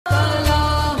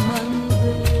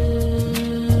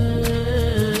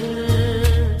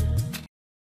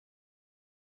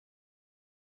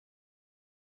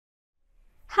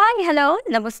Hi, hello,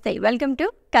 namaste. Welcome to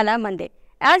Kalamandir.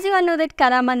 As you all know that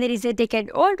Kalamandir is a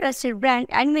decade-old trusted brand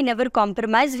and we never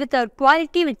compromise with our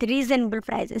quality with reasonable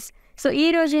prices. So ఈ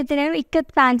రోజు అయితే నేను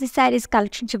ikat fancy saris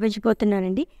collection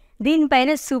చూపించబోతున్నానండి. దీనిపైన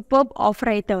superb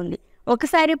offer అయితే ఉంది. ఒక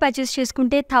sari purchase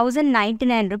చేసుకుంటే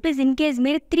 1099 rupees. In case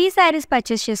మీరు 3 శారీస్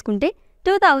పర్చేస్ చేసుకుంటే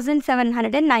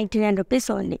 2799 రూపీస్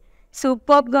ఓన్లీ.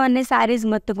 సూపర్బ్గా ఉన్న శారీస్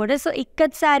మొత్తం కూడా. సో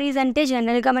ఇక్కత్ శారీస్ అంటే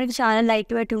జనరల్గా మనకి చాలా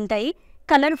లైట్ వెయిట్ ఉంటాయి,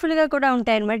 కలర్ఫుల్గా కూడా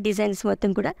ఉంటాయి అన్నమాట. డిజైన్స్ మొత్తం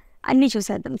కూడా అన్నీ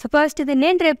చూసేద్దాం. సో ఫస్ట్ ఇది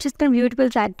నేను రేపు చూస్తున్న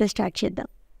బ్యూటిఫుల్ శారీతో స్టార్ట్ చేద్దాం.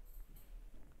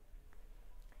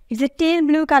 It's a tale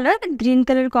blue colour with green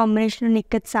colour combination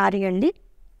ikat sari అండి.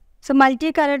 సో మల్టీ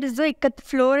కలర్స్లో ఇక్కత్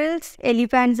ఫ్లోరల్స్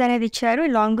ఎలిఫెంట్స్ అనేది ఇచ్చారు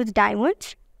long with diamonds.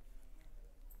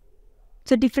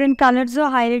 So different కలర్స్లో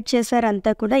హైలైట్ చేశారు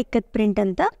అంతా కూడా ఇక్కత్ ప్రింట్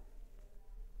అంతా.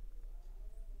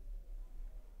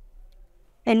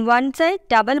 And one side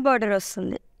double border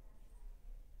వస్తుంది.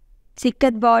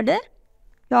 Ikat border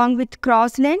long with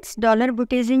cross lines, dollar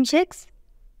buttis in checks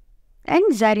and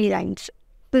zari lines.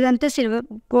 ఇదంతా సిల్వర్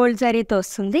గోల్డ్ జరీతో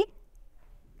వస్తుంది.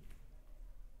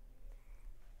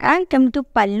 అండ్ కమ్ టు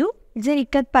పళ్ళు. ఇది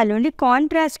ఇక్కత్ పళ్ళు అండి.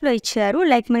 కాంట్రాస్ట్లో ఇచ్చారు,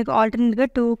 లైక్ మనకి ఆల్టర్నేట్గా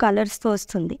 2 కలర్స్తో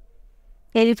వస్తుంది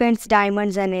ఎలిఫెంట్స్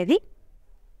డైమండ్స్ అనేది.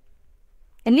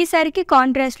 ఎన్నిసారికి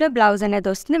కాంట్రాస్ట్లో బ్లౌజ్ అనేది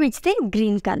వస్తుంది which the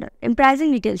green colour. And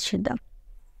pricing details చూద్దాం.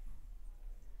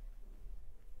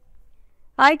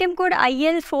 Item code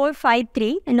IL453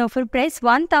 and offer price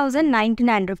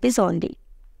 1099 rupees only.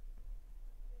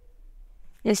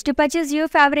 Just to purchase your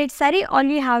favorite saree, all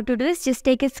you have to do is just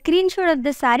take a screenshot of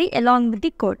the saree along with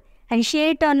the code and share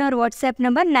it on our WhatsApp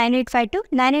number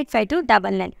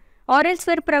 9852985299. Or else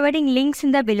we're providing links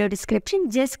in the below description.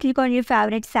 Just click on your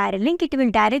favorite saree link. It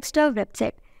will direct to our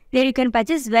website. There you can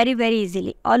purchase very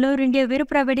easily. All over India we're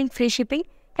providing free shipping,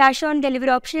 cash on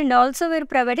delivery option, and also we're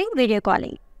providing video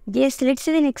calling. Yes, let's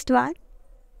see the next one.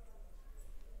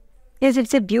 Yes,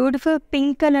 it's a beautiful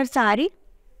pink color saree.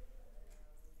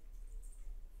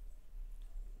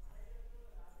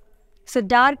 So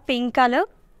dark pink color.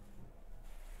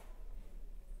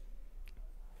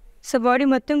 So body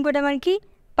మొత్తం కూడా మనకి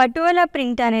patola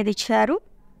print అనేది ఇచ్చారు.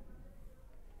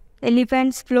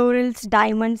 Elephants, florals,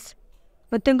 diamonds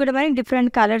మొత్తం కూడా మనకి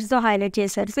different కలర్స్తో highlight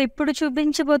చేశారు. సో ఇప్పుడు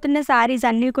చూపించబోతున్న శారీస్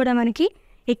అన్నీ కూడా మనకి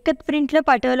ఇక్కత్ ప్రింట్లో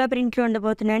పటోలా ప్రింట్లో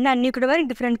ఉండబోతున్నాయండి. అన్నీ కూడా మనకి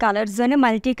డిఫరెంట్ కలర్స్తోనే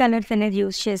మల్టీ కలర్స్ అనేది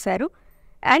యూజ్ చేశారు.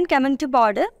 And coming to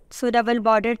border, so double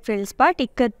border frills part,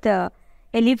 ikat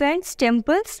elephants,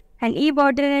 temples. And ఈ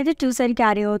బార్డర్ అనేది 2 సైడ్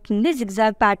క్యారీ అవుతుంది.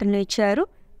 జిగ్జాగ్ ప్యాటర్న్లో ఇచ్చారు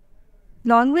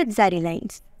long with zari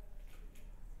lines.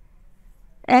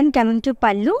 And coming to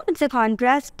పళ్ళు, ఇట్స్ ఎ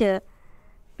కాంట్రాస్ట్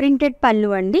ప్రింటెడ్ పళ్ళు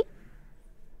అండి.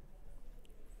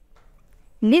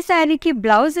 ఈ శారీకి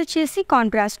బ్లౌజ్ వచ్చేసి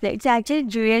contrast it's actually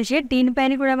jewel shade.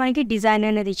 దీనిపైన కూడా మనకి డిజైన్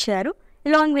అనేది ఇచ్చారు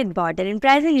long with border. And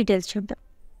pricing details చూద్దాం.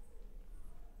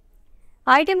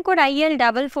 Item code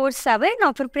IL447,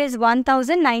 offer price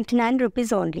 1099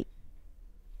 rupees only.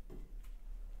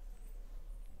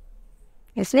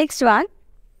 Yes, next one.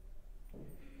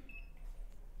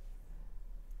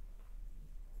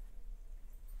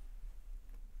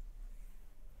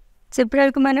 So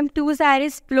ఇప్పటివరకు మనం 2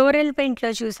 శారీస్ ఫ్లోరల్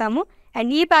ప్రింట్లో చూసాము. అండ్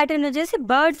ఈ ప్యాటర్న్ వచ్చేసి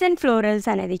బర్డ్స్ అండ్ ఫ్లోరల్స్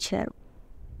అనేది ఇచ్చారు.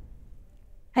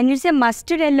 And it's a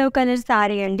mustard yellow colour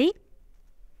sari అండి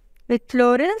with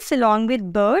florals long with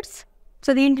birds. So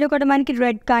దీంట్లో కూడా మనకి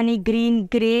రెడ్ కానీ గ్రీన్,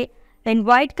 గ్రే అండ్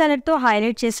వైట్ కలర్తో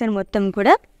హైలైట్ చేశారు మొత్తం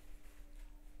కూడా.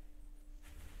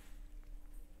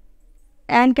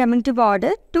 And coming to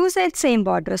border, 2 sides same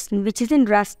border వస్తుంది which is in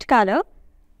rust colour.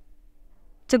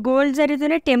 So gold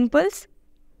జరుగుతున్న టెంపుల్స్,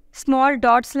 స్మాల్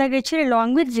డాట్స్ లాగా ఇచ్చారు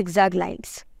long with zigzag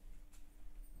lines.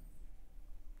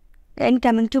 And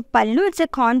coming to పళ్ళు, ఇట్స్ ఎ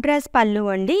కాంట్రాస్ట్ పళ్ళు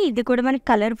అండి. ఇది కూడా మనకి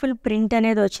కలర్ఫుల్ ప్రింట్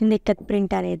అనేది వచ్చింది, ఇక్కత్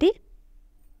ప్రింట్ అనేది.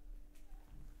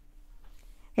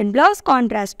 అండ్ బ్లౌజ్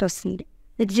కాంట్రాస్ట్ వస్తుంది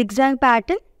with zigzag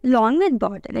pattern long with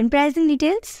border. And pricing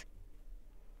details.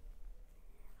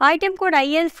 Item code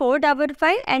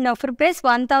IL455 and offer price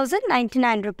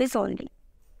 1099 rupees only.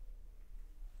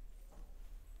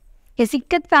 Yes,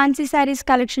 ikat fancy saris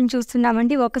collection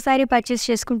చూస్తున్నామండి. ఒకసారి పర్చేస్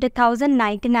చేసుకుంటే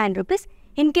 1099 రూపీస్.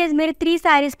 ఇన్ కేస్ మీరు 3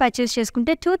 శారీస్ పర్చేస్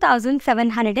చేసుకుంటే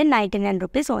 2799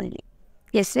 rupees only.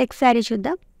 Yes, next sari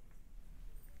చూద్దాం.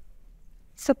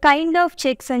 So kind of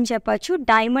checks అని చెప్పచ్చు,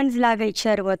 diamonds లాగా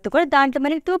ఇచ్చారు మొత్తం కూడా. దాంట్లో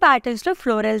మనకి 2 ప్యాటర్న్స్లో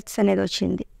ఫ్లోరల్స్ అనేది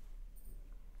వచ్చింది.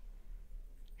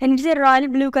 And it's a royal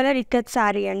blue colour ikat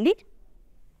sari అండి.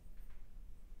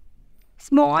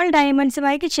 స్మాల్ డైమండ్స్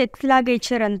మనకి చెక్స్ లాగా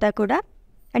ఇచ్చారు అంతా కూడా.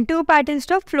 అండ్ 2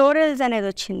 ప్యాటర్న్స్లో ఫ్లోరల్స్ అనేది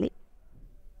వచ్చింది.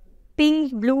 పింక్,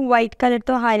 బ్లూ, వైట్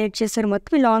కలర్తో హైలైట్ చేశారు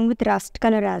మొత్తం long with rust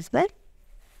colour as well.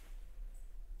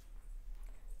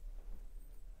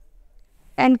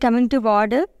 And coming to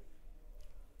border,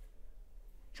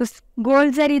 so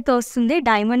gold జరీతో వస్తుంది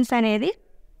డైమండ్స్ అనేది,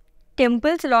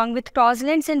 temples along with cross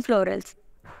lines and florals.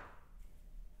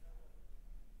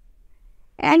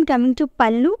 And coming to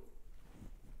పళ్ళు,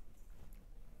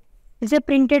 ఇట్స్ ఎ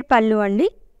ప్రింటెడ్ పళ్ళు అండి.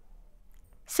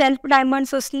 సెల్ఫ్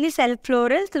డైమండ్స్ వస్తుంది, self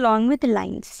florals along with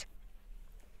lines.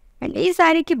 And ఈ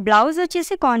శారీకి blouse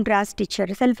వచ్చేసి కాంట్రాస్ట్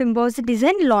ఇచ్చారు, self imposed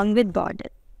design long with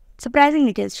border. So pricing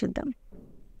details చూద్దాం.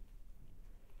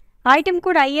 Item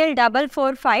code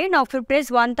IL445 and offer price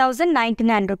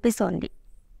 1099 rupees only.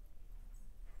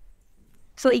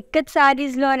 So ikat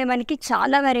శారీస్లోనే మనకి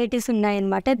చాలా వెరైటీస్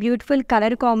ఉన్నాయన్నమాట, బ్యూటిఫుల్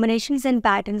కలర్ కాంబినేషన్స్ అండ్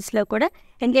ప్యాటర్న్స్లో కూడా.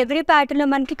 And every ప్యాటర్న్లో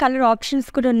మనకి కలర్ ఆప్షన్స్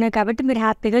కూడా ఉన్నాయి కాబట్టి మీరు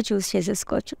హ్యాపీగా చూస్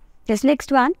చేసేసుకోవచ్చు. Just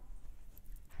next one,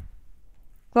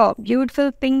 wow,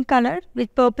 beautiful pink colour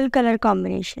with purple colour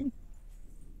combination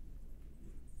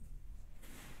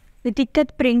with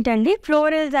ikat print అండి,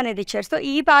 ఫ్లోరల్స్ అనేది ఇచ్చారు. సో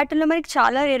ఈ ప్యాటర్న్లో మనకి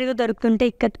చాలా రేరుగా దొరుకుతుంటాయి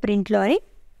ఇక్కత్ ప్రింట్లోని.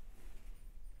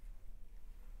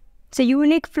 సో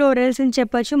యూనిక్ ఫ్లోరల్స్ అని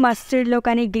చెప్పొచ్చు, మస్టర్డ్లో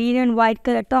కానీ గ్రీన్ అండ్ వైట్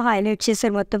కలర్తో హైలైట్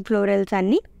చేశారు మొత్తం ఫ్లోరల్స్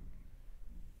అన్నీ.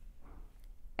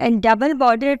 And double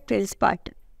border frills part.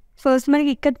 First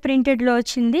మనకి ఇక్కత్ ప్రింటెడ్లో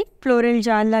వచ్చింది ఫ్లోరల్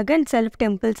జాన్ లాగా, అండ్ సెల్ఫ్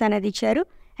టెంపుల్స్ అనేది ఇచ్చారు.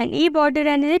 అండ్ ఈ బార్డర్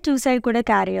అనేది 2 సైడ్ కూడా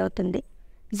క్యారీ అవుతుంది.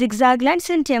 Zigzag lines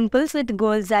and temples with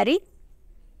gold zari.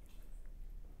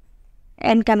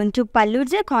 And coming to పళ్ళు,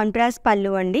 ఇట్స్ ఏ కాంట్రాస్ట్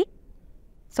పళ్ళు అండి.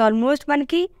 సో ఆల్మోస్ట్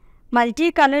మనకి మల్టీ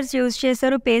కలర్స్ యూజ్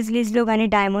చేశారు పేజ్లీస్లో కానీ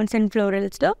డైమండ్స్ అండ్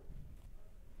ఫ్లోరల్స్లో.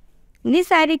 ఈ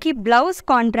శారీకి బ్లౌజ్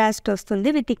కాంట్రాస్ట్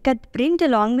వస్తుంది with ikat print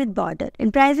along with border.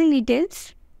 And pricing details,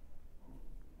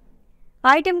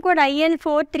 item code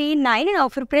IL439 and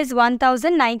offer price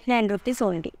 1099 rupees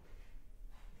only.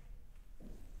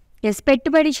 Yes,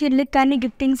 పెట్టుబడి చీరలకు కానీ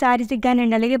గిఫ్టింగ్ శారీస్కి కానీ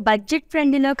అండ్ అలాగే బడ్జెట్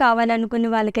ఫ్రెండ్లీలో కావాలనుకునే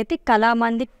వాళ్ళకైతే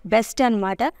కళామందిర్ బెస్ట్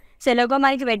అనమాట. సో ఎలాగో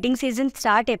మనకి వెడ్డింగ్ సీజన్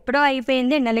స్టార్ట్ ఎప్పుడో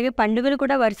అయిపోయింది, అండ్ అలాగే పండుగలు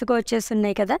కూడా వరుసగా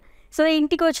వచ్చేస్తున్నాయి కదా. సో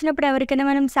ఇంటికి వచ్చినప్పుడు ఎవరికైనా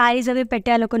మనం శారీస్ అవి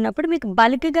పెట్టాలనుకున్నప్పుడు మీకు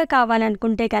బల్క్గా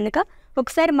కావాలనుకుంటే కనుక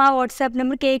ఒకసారి మా వాట్సాప్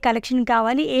నెంబర్కి ఏ కలెక్షన్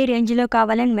కావాలి, ఏ రేంజ్లో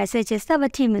కావాలని మెసేజ్ చేస్తే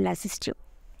our team will assist you.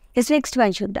 Yes, next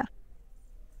one చూద్దాం.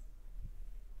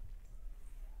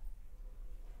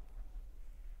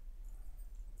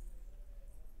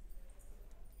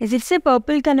 It's a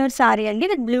purple colour sorry అండి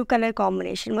విత్ బ్లూ కలర్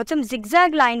కాంబినేషన్. మొత్తం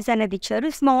జిగ్జాగ్ లైన్స్ అనేది ఇచ్చారు,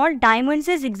 స్మాల్ డైమండ్స్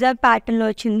జిగ్జాగ్ ప్యాటర్న్లో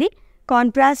వచ్చింది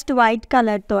కాంట్రాస్ట్ వైట్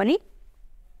కలర్తోని.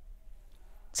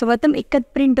 సో మొత్తం ఇక్కత్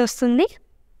ప్రింట్ వస్తుంది.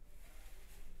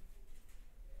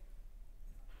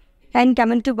 And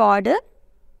coming to border,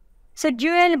 so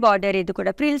dual border, ఇది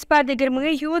కూడా ఫ్రిల్స్ పార్ట్ దగ్గర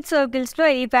ముందు హ్యూజ్ సర్కిల్స్లో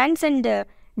ఎలిఫెంట్స్ అండ్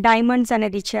డైమండ్స్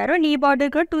అనేది ఇచ్చారు. అండ్ ఈ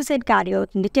బార్డర్ కూడా 2 సైడ్ క్యారీ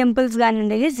అవుతుంది, టెంపుల్స్ కానీ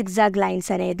ఉండేది జిగ్జాగ్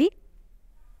లైన్స్ అనేది.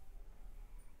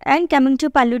 అండ్ కమింగ్ టు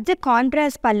పళ్ళు, ఇట్స్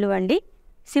కాంట్రాస్ట్ పళ్ళు అండి,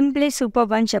 సింప్లీ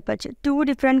సూపర్ అని చెప్పచ్చు. 2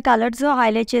 డిఫరెంట్ కలర్స్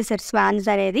హైలైట్ చేశారు స్వాన్స్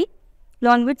అనేది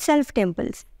long with self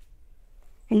temples.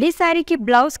 And ఈ శారీకి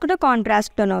బ్లౌజ్ కూడా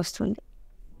కాంట్రాస్ట్లోనే వస్తుంది.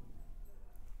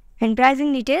 And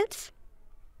pricing details,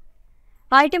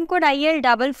 item code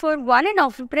IL441 and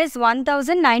offer price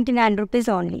 1099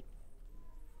 rupees only.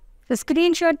 So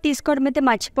screen shot తీసుకోవడం అయితే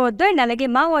మర్చిపోవద్దు. అండ్ అలాగే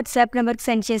మా వాట్సాప్ నెంబర్కి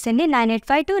సెండ్ చేసండి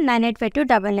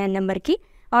 9852985299 నెంబర్కి.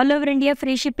 All over India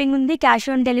free shipping ఉంది, cash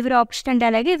on delivery option and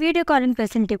అలాగే వీడియో కాలింగ్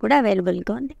ఫెసిలిటీ కూడా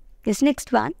అవైలబుల్గా ఉంది. Yes,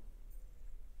 next one,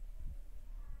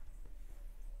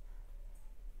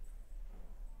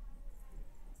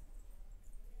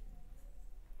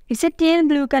 it's a teal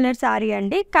blue colour sorry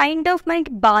అండి, కైండ్ ఆఫ్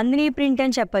మనకి బాందినీ ప్రింట్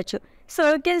అని చెప్పచ్చు.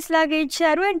 సర్కిల్స్ లాగా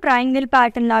ఇచ్చారు అండ్ ట్రయాంగిల్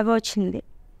ప్యాటర్న్ లాగా వచ్చింది.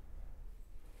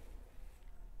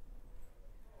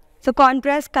 సో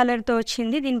కాంట్రాస్ట్ కలర్తో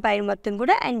వచ్చింది దీనిపైన మొత్తం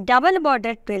కూడా. And double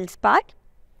border twills part.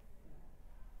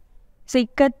 So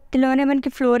ఇక్కత్లోనే మనకి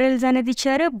ఫ్లోరల్స్ అనేది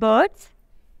ఇచ్చారు, birds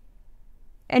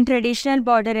and traditional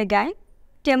border again,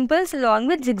 temples along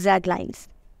with zigzag lines.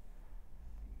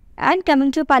 And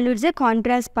coming to పళ్ళు, ఇట్స్ ఏ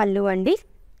కాంట్రాస్ట్ పళ్ళు అండి.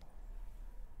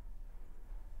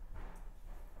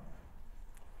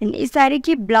 అండ్ ఈ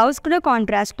శారీకి బ్లౌజ్ కూడా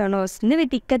కాంట్రాస్ట్లోనే వస్తుంది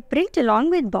with ikat print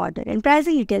along with border. And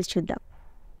pricing details చూద్దాం.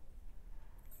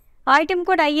 Item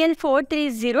code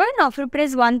IL430 and offer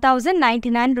price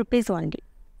 1099 rupees only.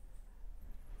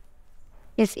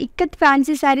 Yes, ikat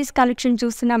fancy saris collection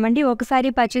చూస్తున్నామండి. ఒక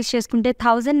శారీ పర్చేస్ చేసుకుంటే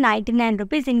 1099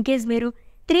 రూపీస్. ఇన్ కేస్ మీరు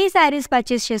 3 శారీస్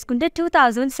పర్చేస్ చేసుకుంటే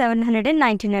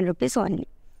 2799 rupees only.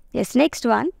 Yes, next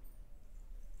one,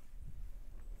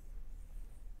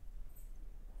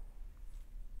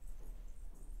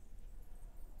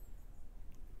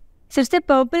 so it's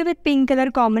purple with pink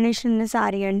colour combination ఉన్న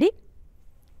శారీ అండి.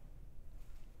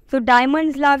 So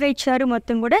diamonds లాగా ఇచ్చారు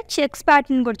మొత్తం కూడా, చెక్స్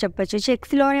ప్యాటర్న్ కూడా చెప్పచ్చు.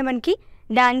 చెక్స్లోనే మనకి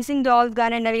డాన్సింగ్ డాల్స్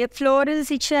కానీ అండ్ అలాగే ఫ్లోరల్స్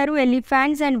ఇచ్చారు,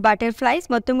 ఎలిఫెంట్స్ అండ్ బటర్ఫ్లైస్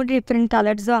మొత్తం కూడా డిఫరెంట్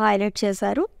కలర్స్తో హైలైట్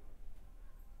చేశారు.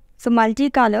 So multi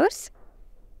colours.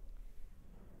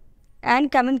 And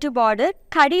coming to border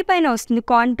khadi పైన వస్తుంది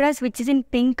contrast which is in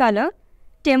pink colour.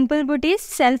 Temple buttis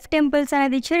self temples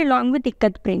అనేది ఇచ్చారు along with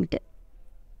ikat print.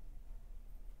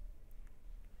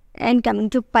 And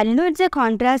coming to పళ్ళు, it's a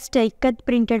contrast ikat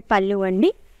printed పళ్ళు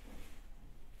అండి.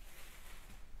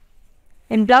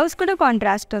 అండ్ బ్లౌజ్ కూడా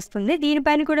కాంట్రాస్ట్ వస్తుంది.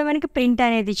 దీనిపైన కూడా మనకి ప్రింట్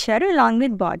అనేది ఇచ్చారు along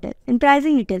with border. And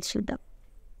pricing details చూద్దాం.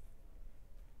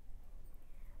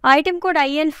 Item code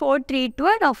IN432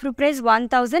 and offer price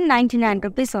 1099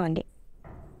 rupees only.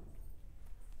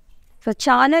 So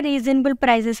చాలా రీజనబుల్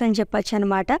ప్రైజెస్ అని చెప్పొచ్చు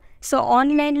అనమాట. సో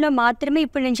ఆన్లైన్లో మాత్రమే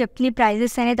ఇప్పుడు నేను చెప్తున్న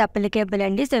ప్రైజెస్ అనేది అప్లికేబుల్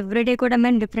అండి. సో ఎవ్రీడే కూడా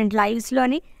మేము డిఫరెంట్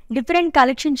లైవ్స్లోని డిఫరెంట్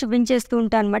కలెక్షన్ చూపించేస్తూ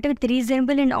ఉంటాం అనమాట with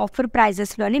reasonable and offer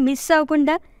ప్రైజెస్లోని. Miss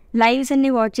అవ్వకుండా లైవ్స్ అన్ని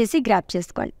వాచ్ చేసి గ్రాప్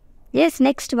చేసుకోండి. Yes,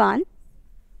 next one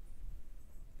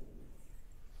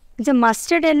it's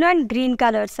mustard yellow and green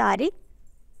colour sorry.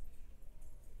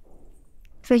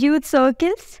 So huge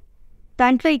circles,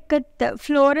 దాంట్లో ఇక్కత్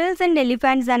ఫ్లోరల్స్ అండ్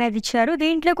ఎలిఫెంట్స్ అనేది ఇచ్చారు.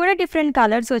 దీంట్లో కూడా డిఫరెంట్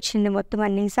కలర్స్ వచ్చింది. మొత్తం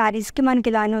అన్ని శారీస్కి మనకి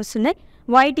ఇలానే వస్తున్నాయి.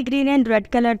 వైట్, గ్రీన్ అండ్ రెడ్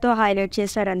కలర్తో highlight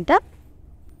చేశారంతా.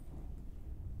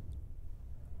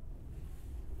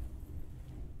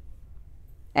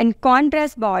 And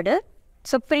contrast border,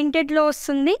 so ప్రింటెడ్లో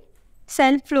వస్తుంది.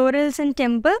 Self florals and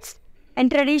temples and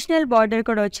traditional border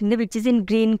కూడా వచ్చింది which is in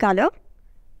green colour.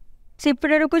 So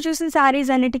ఇప్పటి వరకు చూసిన శారీస్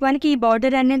అన్నిటికీ మనకి ఈ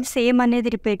బార్డర్ అనేది సేమ్ అనేది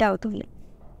రిపీట్ అవుతుంది.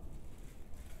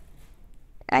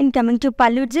 అండ్ కమింగ్ టు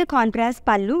పళ్ళు, ఇట్స్ కాంట్రాస్ట్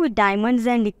పళ్ళు with diamonds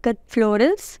and ikat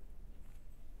florals.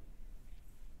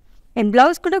 And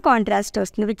blouse కూడా కాంట్రాస్ట్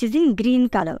వస్తుంది which is in green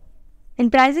colour.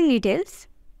 And pricing details.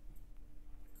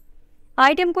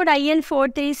 Item code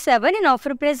IN437 and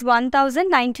offer price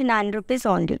 1099 rupees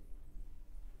only.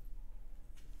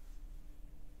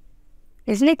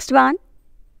 Is next one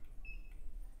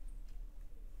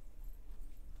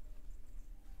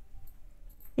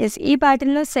yes, ఈ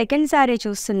ప్యాటర్న్లో second sari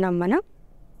చూస్తున్నాం మనం.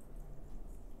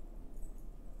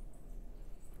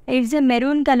 It's a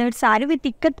maroon colour sari with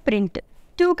ikat print.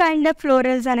 2 kind of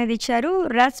florals అనేది ఇచ్చారు.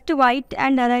 Rust white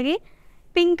and అలాగే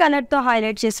pink కలర్తో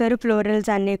highlight చేశారు florals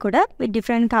అన్నీ కూడా విత్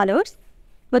డిఫరెంట్ కలర్స్.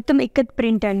 మొత్తం ఇక్కత్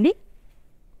ప్రింట్ అండి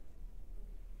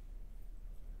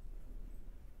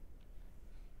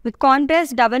with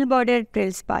contrast double border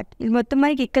ప్రిల్స్ part. ఇది మొత్తం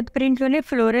మనకి ఇక్కత్ ప్రింట్లోనే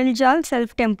ఫ్లోరల్ జాల్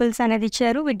సెల్ఫ్ టెంపుల్స్ అనేది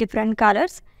ఇచ్చారు విత్ డిఫరెంట్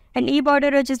కలర్స్. అండ్ ఈ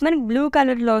బార్డర్ వచ్చేసి మనకి బ్లూ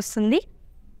కలర్లో వస్తుంది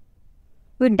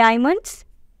with diamonds.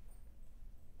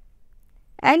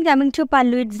 And coming to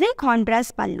పళ్ళు, ఇట్స్ ఏ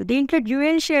కాంట్రాస్ట్ పళ్ళు. దీంట్లో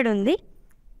డ్యూయల్ షేడ్ ఉంది,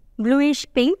 bluish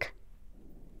pink.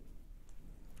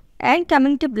 And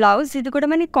coming to blouse, ఇది కూడా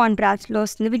మనకి కాంట్రాస్ట్లో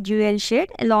వస్తుంది with dual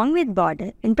shade along with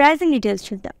border. And pricing details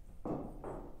చూద్దాం.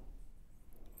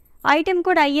 Item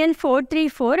code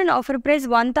IN434 and offer price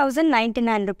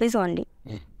 1099 rupees only.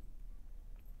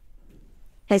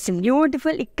 Yes,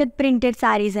 beautiful ikat printed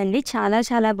saris అండి, చాలా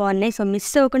చాలా బాగున్నాయి. సో మిస్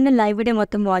అవ్వకుండా లైవ్ వీడియో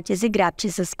మొత్తం వాచ్ చేసి గ్రాప్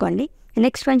చేసేసుకోండి.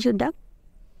 నెక్స్ట్ వన్ చూద్దాం.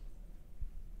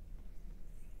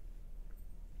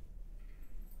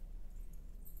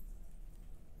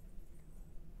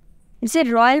 It's a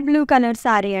royal blue colour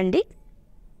sari అండి.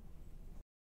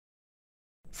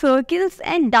 సర్కిల్స్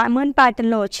అండ్ డైమండ్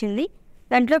ప్యాటర్న్లో వచ్చింది.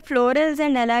 దాంట్లో ఫ్లోరల్స్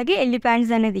అండ్ అలాగే ఎలిఫెంట్స్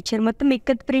అనేది ఇచ్చారు. మొత్తం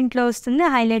ఇక్కత్ ప్రింట్లో వస్తుంది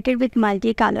highlighted with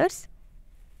multi colours.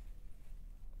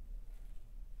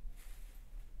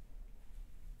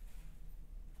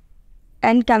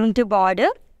 And coming to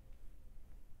border,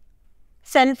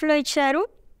 సెల్ఫ్లో ఇచ్చారు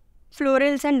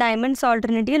florals and diamonds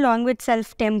alternative along with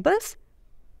self temples.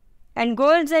 And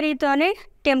gold జరీతోనే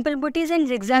temple buttis and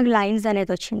zigzag lines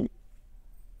అనేది వచ్చింది.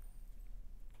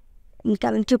 ఇంకా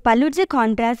కమింగ్ టు పళ్ళు, ఇట్స్ ఏ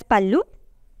కాంట్రాస్ట్ పళ్ళు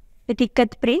విత్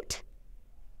ఇక్కత్ ప్రింట్.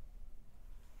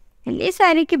 అండ్ ఈ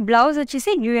శారీకి blouse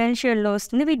వచ్చేసి డ్యూయల్ షేడ్లో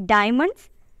వస్తుంది with diamonds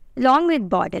long with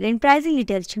border. And pricing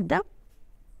details చూద్దాం.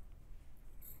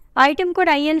 Item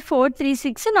code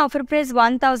IN436 and offer price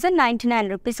 1099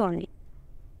 rupees only.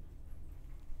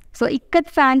 So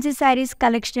ikat fancy saris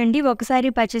collection అండి. ఒకసారి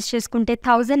పర్చేస్ చేసుకుంటే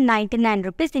 1099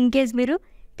 రూపీస్. ఇన్ కేస్ మీరు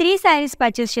 3 శారీస్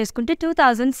పర్చేస్ చేసుకుంటే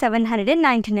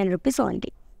 2799 rupees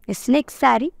only. Yes, next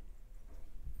sari.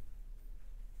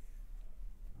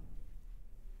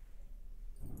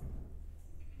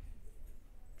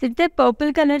 It's a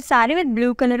purple colour sari with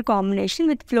blue colour combination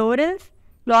with florals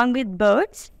long with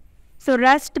birds. So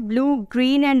rust blue,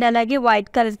 green and అలాగే white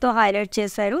కలర్తో highlight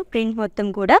చేశారు print మొత్తం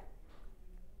కూడా.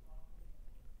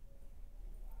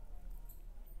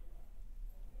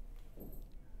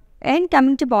 అండ్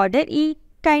కమింగ్ టు బార్డర్, ఈ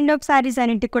kind of saris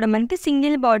అన్నింటికి కూడా మనకి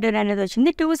single border అనేది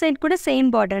వచ్చింది. 2 సైడ్ కూడా సేమ్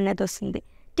బార్డర్ అనేది వస్తుంది.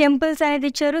 టెంపుల్స్ అనేది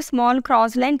ఇచ్చారు, small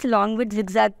cross lines long with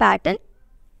zigzag pattern.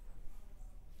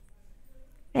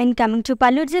 And coming to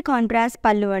పళ్ళు, ఇట్స్ ఏ కాంట్రాస్ట్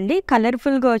పళ్ళు అండి.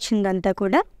 కలర్ఫుల్గా వచ్చిందంతా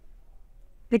కూడా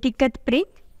with ikat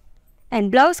print. And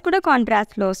blouse కూడా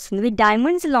కాంట్రాస్ట్లో వస్తుంది with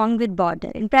diamonds long with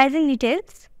border. In pricing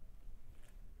details,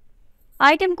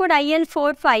 item code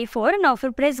IL454 and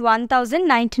offer price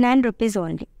 1099 rupees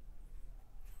only.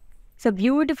 So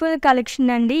beautiful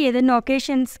collection అండి. ఏదైనా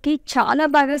ఒకేషన్స్కి చాలా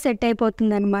బాగా సెట్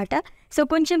అయిపోతుంది అనమాట. సో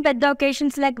కొంచెం పెద్ద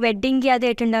ఒకేషన్స్ లైక్ వెడ్డింగ్కి అది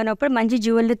అటెండ్ అయినప్పుడు మంచి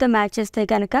జ్యువెలరీతో మ్యాచ్ చేస్తే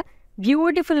కనుక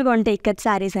బ్యూటిఫుల్గా ఉంటాయి ఇక్కత్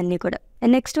శారీస్ అన్నీ కూడా.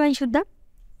 అండ్ నెక్స్ట్ వన్ చూద్దాం.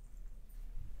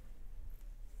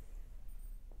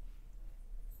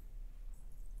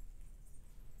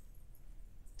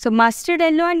 So mustard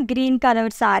yellow and green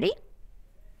colour sorry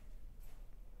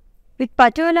with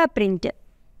patola print,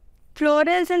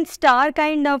 florals and star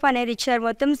kind of అనేది ఇచ్చారు.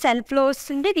 మొత్తం సెల్ఫ్లో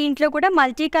వస్తుంది. దీంట్లో కూడా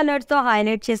మల్టీ కలర్తో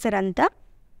హైలైట్ చేశారు అంతా.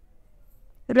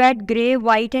 Red, grey,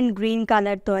 white and green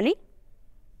కలర్తోని.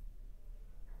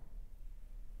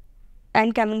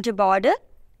 And coming to border,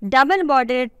 double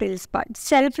border ప్రిల్స్ part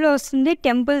సెల్ఫ్లో వస్తుంది.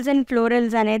 టెంపుల్స్ అండ్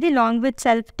ఫ్లోరల్స్ అనేది long with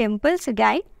self temples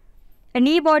guide. And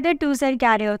ఈ బార్డర్ 2 సైడ్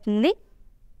క్యారీ అవుతుంది.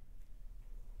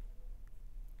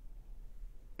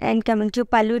 అండ్ కమింగ్ టు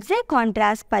పల్లూసే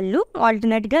కాంట్రాస్ట్ పళ్ళు,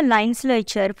 ఆల్టర్నేట్గా లైన్స్లో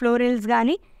ఇచ్చారు. ఫ్లోరల్స్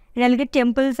కానీ అలాగే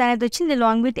టెంపుల్స్ అనేది వచ్చింది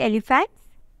long with elephants.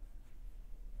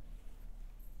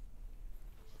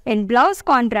 And blouse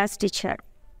contrast ఇచ్చారు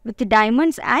with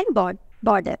diamonds and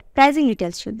border. Pricing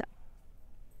details చూద్దాం.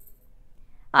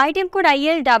 Item code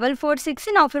IL446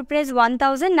 and offer price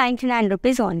 1099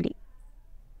 rupees only.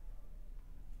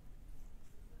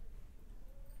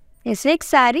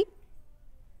 Next sari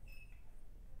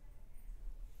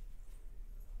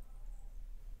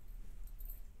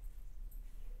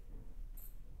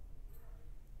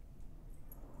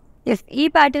ఈ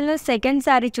ప్యాటర్న్లో సెకండ్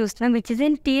శారీ చూస్తున్నాం which is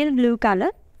in teal blue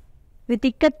colour with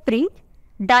ikat print.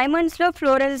 డైమండ్స్లో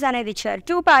florals అనేది ఇచ్చారు.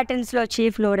 2 ప్యాటర్న్స్లో వచ్చి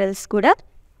florals కూడా.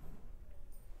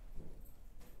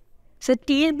 So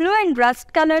teal blue and rust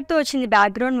కలర్తో వచ్చింది.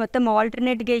 బ్యాక్గ్రౌండ్ మొత్తం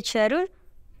ఆల్టర్నేట్గా ఇచ్చారు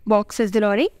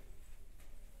బాక్సెస్లోని.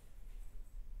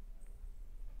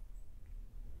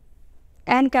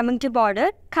 And coming to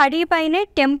border, khadi పైనే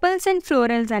టెంపుల్స్ అండ్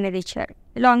ఫ్లోరల్స్ అనేది ఇచ్చారు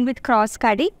long with cross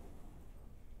khadi.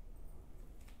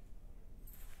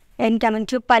 And coming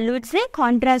to పళ్ళు,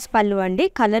 కాంట్రాస్ట్ పళ్ళు అండి.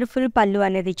 కలర్ఫుల్ పళ్ళు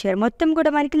అనేది ఇచ్చారు. మొత్తం కూడా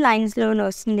మనకి లైన్స్లోనే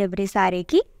వస్తుంది ఎవ్రీ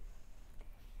శారీకి.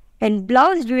 అండ్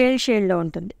బ్లౌజ్ డ్యూయల్ షేడ్లో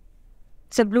ఉంటుంది.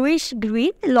 So bluish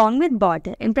green long with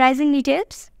border. In pricing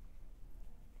details,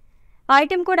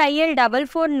 item code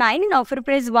IL449 and offer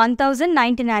price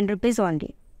 1099 rupees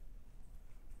only.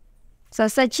 So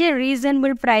such a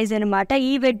reasonable price అనమాట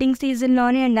ఈ వెడ్డింగ్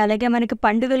సీజన్లోనే. అండ్ అలాగే మనకి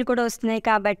పండుగలు కూడా వస్తున్నాయి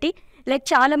కాబట్టి లైక్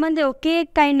చాలామంది ఒకే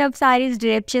కైండ్ ఆఫ్ శారీస్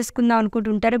డ్రేప్ చేసుకుందాం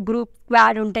అనుకుంటుంటారు. గ్రూప్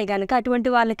స్క్వాడ్ ఉంటాయి కనుక అటువంటి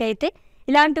వాళ్ళకైతే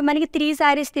ఇలాంటి మనకి 3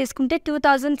 శారీస్ తీసుకుంటే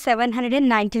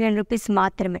 2799 రూపీస్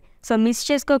మాత్రమే. సో మిస్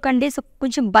చేసుకోకండి. సో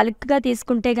కొంచెం బల్క్గా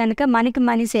తీసుకుంటే కనుక మనకి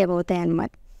మనీ సేవ్ అవుతాయి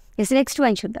అన్నమాట. నెక్స్ట్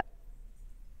వన్ చూద్దాం.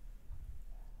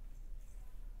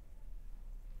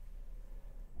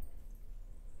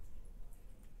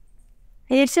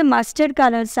 It's a mustard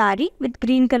colour sari with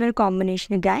green colour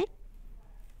combination guy.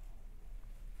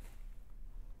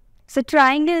 So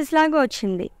triangles లాగా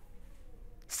వచ్చింది.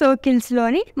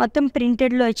 సర్కిల్స్లోని మొత్తం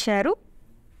ప్రింటెడ్లో ఇచ్చారు.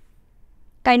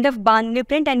 Kind of బాంగ్లీ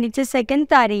print. And it's second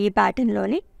sorry ఈ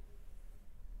ప్యాటర్న్లోని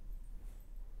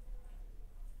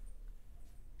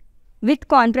with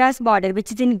contrast border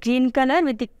which is in green colour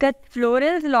with ikat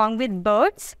florals long with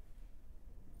birds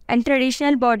and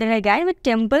traditional border again with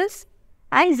temples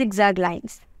and zigzag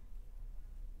lines.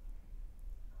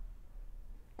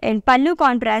 And పళ్ళు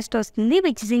contrast వస్తుంది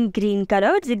which is in green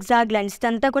colour zigzag lines.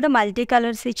 అంతా కూడా multi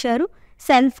colours ఇచ్చారు.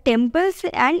 Self temples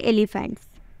and elephants.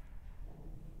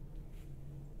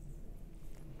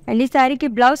 And ఈ శారీకి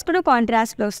blouse కూడా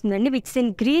కాంట్రాస్ట్లో వస్తుందండి which is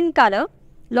in green colour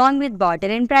long with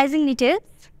border. And pricing details,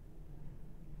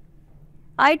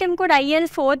 item code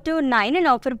IL429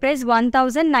 and offer price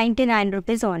 1099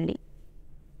 rupees only.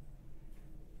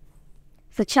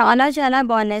 So చాలా చాలా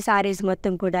బాగున్నాయి శారీస్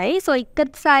మొత్తం కూడా. సో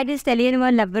ఇక్కత్ శారీస్ తెలియని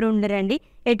వాళ్ళు ఎవ్వరు ఉండరండి.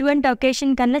 ఎటువంటి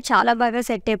ఒకేషన్ కన్నా చాలా బాగా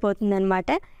సెట్ అయిపోతుంది అనమాట.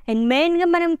 అండ్ మెయిన్గా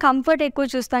మనం కంఫర్ట్ ఎక్కువ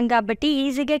చూస్తాం కాబట్టి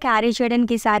ఈజీగా క్యారీ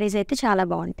చేయడానికి ఈ శారీస్ అయితే చాలా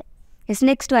బాగుంటాయి.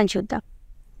 నెక్స్ట్ వన్ చూద్దాం.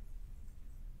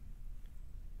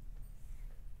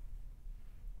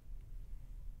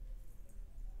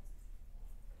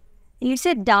 It's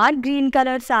a dark green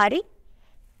colour sari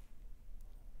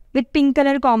with pink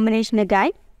colour combination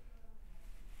guy.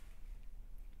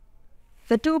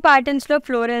 So 2 ప్యాటర్న్స్లో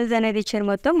florals అనేది ఇచ్చారు.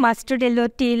 మొత్తం mustard yellow,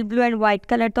 teal blue and white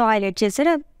కలర్తో హైలైట్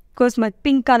చేశారు. కోర్స్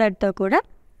పింక్ కలర్తో కూడా.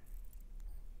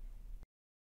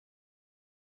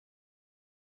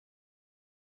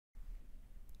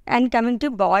 And coming to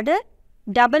border,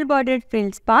 double border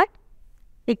frills part,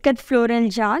 ikat floral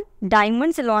John,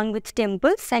 diamonds along with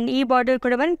temples. And ఈ border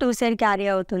కూడా మనం 2 సైడ్ క్యారీ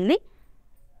అవుతుంది.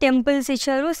 టెంపుల్స్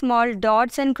ఇచ్చారు, small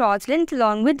dots and cross lines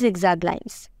long with zigzag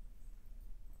lines.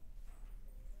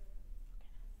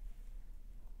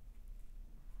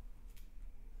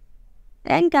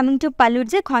 And coming to పళ్ళు,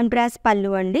 it's a contrast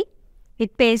పళ్ళు అండి,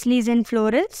 with paisleys and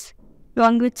florals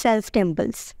long with self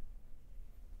temples.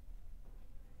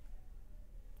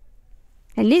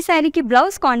 And ఈ శారీకి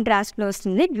బ్లౌజ్ కాంట్రాస్ట్లో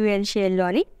వస్తుంది, dual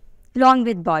షేడ్లోని, long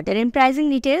with border. And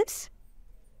pricing details,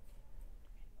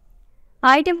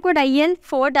 item code IN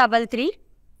 433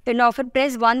 and offer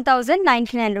price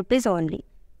 1099 rupees only.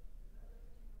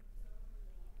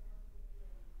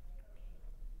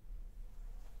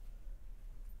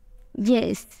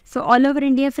 Yes, so all over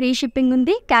India free shipping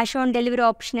ఉంది, cash on delivery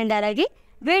option and అలాగే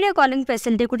video calling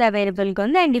facility కూడా అవైలబుల్గా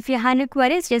ఉంది. And if you have any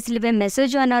queries just leave a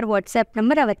message on our WhatsApp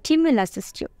number, our team will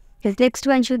assist you. Next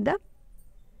one చూద్దాం.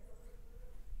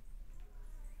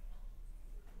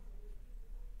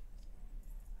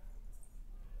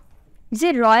 It's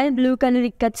a royal blue colour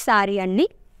ikat sorry అండి,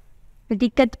 with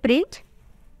ikat print.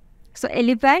 So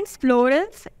elephants,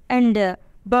 florals and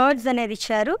birds అనేది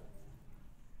ఇచ్చారు.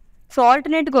 So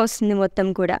ఆల్టర్నేట్గా వస్తుంది మొత్తం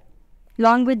కూడా,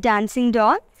 long with dancing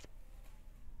dolls.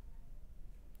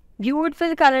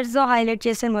 Beautiful కలర్స్తో highlight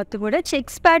చేశారు మొత్తం కూడా.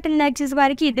 చెక్స్ ప్యాటర్న్ లైక్ చేసే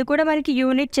వారికి ఇది కూడా మనకి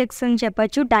యూనిక్ చెక్స్ అని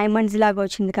చెప్పచ్చు, డైమండ్స్ లాగా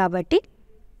వచ్చింది కాబట్టి.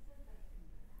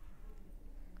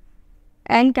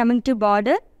 And coming to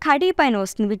border, khadi పైన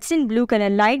వస్తుంది విట్స్ in blue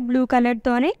colour, light blue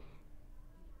కలర్తోనే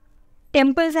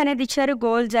temples అనేది ఇచ్చారు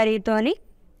gold జరీతోని.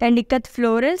 And ikat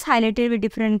florals highlighted with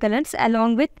different colours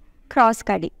along with cross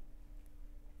khadi.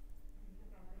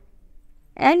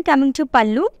 And coming to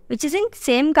పళ్ళు, which is in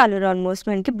same colour almost,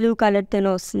 మనకి బ్లూ కలర్తోనే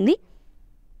వస్తుంది.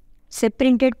 సో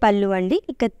ప్రింటెడ్ పళ్ళు అండి,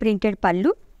 ikat printed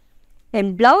పళ్ళు.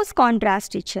 అండ్ బ్లౌజ్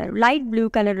కాంట్రాస్ట్ ఇచ్చారు, light blue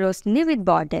colour వస్తుంది with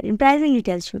border. In pricing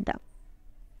details చూద్దాం.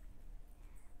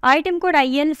 Item code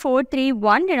IN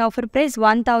 431 and offer price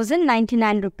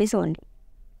 1099 rupees only.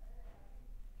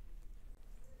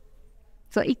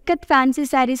 So ikat fancy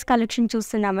saris collection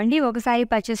చూస్తున్నామండి. ఒక శారీ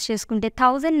పర్చేస్ చేసుకుంటే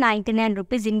 1099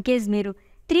 రూపీస్. ఇన్ కేస్ మీరు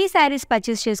 3 శారీస్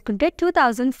పర్చేస్ చేసుకుంటే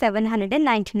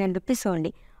 2799 rupees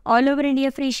only. All over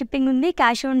India free shipping ఉంది,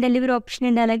 cash on delivery option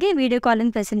and అలాగే video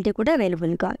calling facility కూడా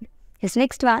అవైలబుల్గా ఉంది. Yes,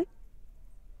 next one.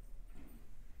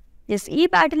 ఎస్, ఈ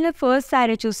ప్యాటర్న్లో ఫస్ట్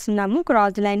శారీ చూస్తున్నాము,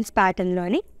 cross lines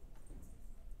ప్యాటర్న్లోని.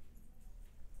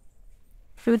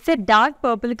 It's a dark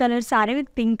purple colour sari with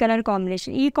pink colour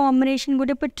combination. ఈ combination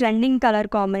కూడా ఇప్పుడు ట్రెండింగ్ కలర్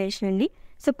కాంబినేషన్ అండి.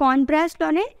 సో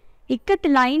కాంట్రాస్ట్లోనే ఇక్కత్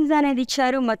లైన్స్ అనేది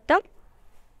ఇచ్చారు మొత్తం.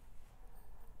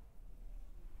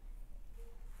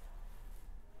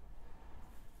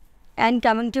 And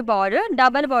coming to border,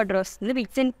 double border వస్తుంది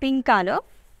with in pink colour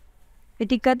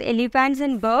with ikat elephants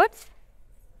and birds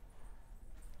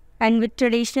and with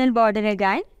traditional border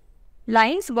again,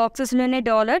 lines, boxes lone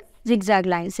dollar, zigzag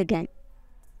lines again.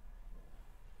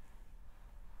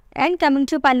 And coming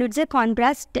to pallu, it's a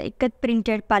contrast ikat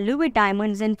printed pallu with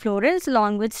diamonds and florals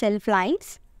along with self lines.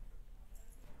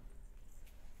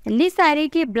 And this saree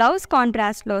ki blouse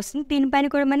contrast lo vastundi, దీని పైన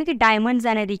కూడా మనకి diamonds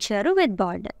అనేది ఇచ్చారు with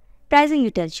border. Pricing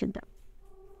details చూద్దాం.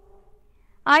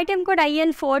 Item code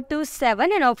IN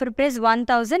 427 and offer price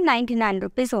 1099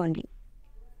 rupees only.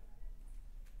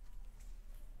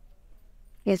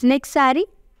 Yes, next saree.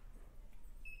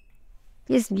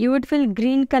 Yes, beautiful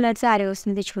green color saree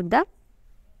వస్తుంది చూద్దాం.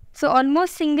 So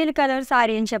almost single colour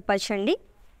sorry అని చెప్పచ్చండి.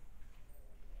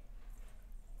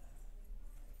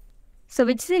 So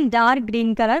which is in dark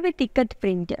green colour with ikat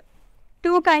print.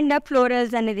 2 kind of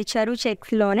florals అనేది ఇచ్చారు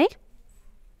చెక్స్లోనే.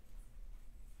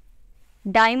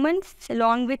 Diamonds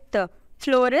along with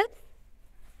florals.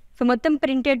 So మొత్తం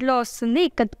ప్రింటెడ్లో వస్తుంది,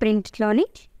 ikat ప్రింట్లోని.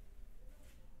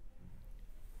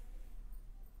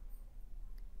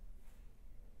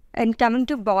 And coming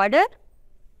to border,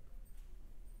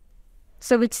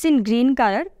 so which is in green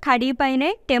color, khadi paine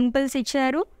temples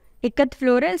icharu, ikat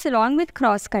florals along with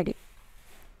cross khadi.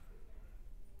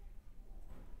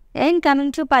 And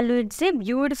coming to pallu, it's a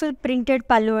beautiful printed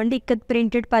pallu and ikat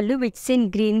printed pallu which is in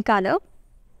green color.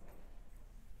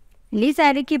 Ee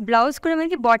saree ki blouse kuda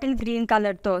manaki bottle green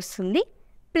color tho vastundi,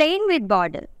 plain with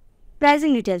border.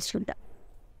 Pricing details chuddam.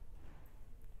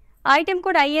 Item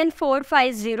code IN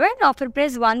 450 and offer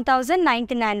price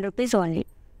 1099 rupees only.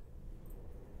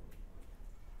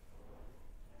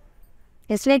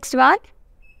 Yes, next one.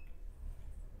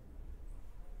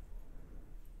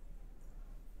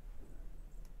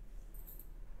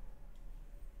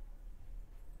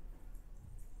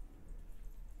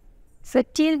 So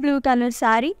teal blue color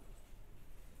saree.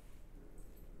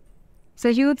 So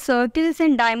huge circles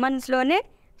and diamonds lone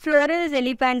florals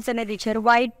elephants అనేది ఇచ్చారు.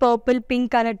 White, purple, pink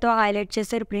కలర్తో highlight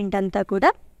చేశారు print అంతా కూడా.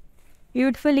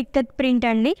 Beautiful ikat print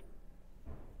అండి.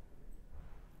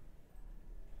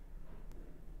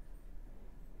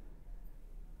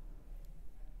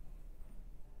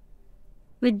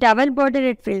 with double border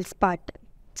at frills part.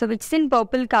 So which is in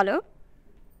purple color.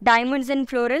 Diamonds and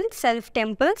floral self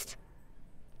temples.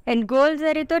 And gold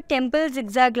zarito temple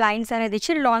zigzag lines అనేది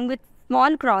ఇచ్చారు along with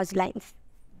small cross lines.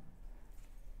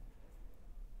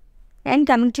 And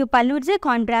coming to pallu, it's a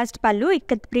contrast pallu,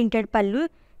 ikat printed pallu.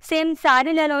 Same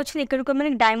saree ఎలా వచ్చింది ఇక్కడ కూడా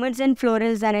మనకి diamonds and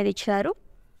florals అనేది ఇచ్చారు.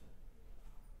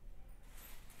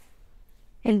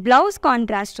 And blouse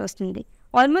contrast వస్తుంది.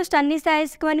 ఆల్మోస్ట్ అన్ని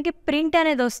శారీస్కి మనకి ప్రింట్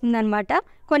అనేది వస్తుంది అనమాట.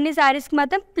 కొన్ని శారీస్కి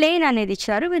మాత్రం ప్లెయిన్ అనేది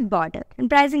ఇచ్చారు with border. And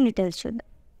pricing details చూద్దాం.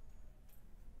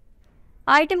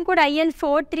 ఐటమ్ కూడా IN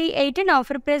 438 and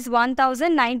offer price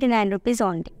 1099 rupees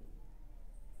only.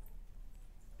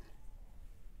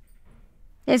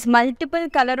 Yes multiple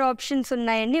colour options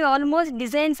ఉన్నాయండి. ఆల్మోస్ట్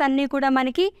డిజైన్స్ అన్నీ కూడా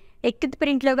మనకి ఎక్కిత్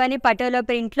ప్రింట్లో కానీ పటోలా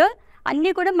ప్రింట్లో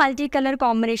అన్నీ కూడా మల్టీ కలర్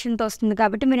కాంబినేషన్తో వస్తుంది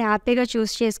కాబట్టి మీరు హ్యాపీగా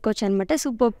చూస్ చేసుకోవచ్చు అనమాట.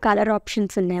 సూపర్ కలర్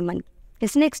ఆప్షన్స్ ఉన్నాయి మనకి.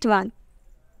 Yes next one.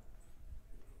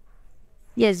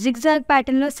 Yes zigzag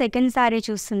ప్యాటర్న్లో సెకండ్ సారీ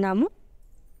చూస్తున్నాము.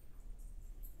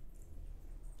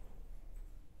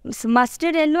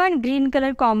 Mustard yellow and green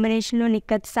colour కాంబినేషన్లో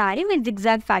Nikhat sorry with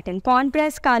zigzag pattern.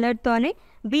 Contrast కలర్తోనే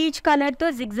beach కలర్తో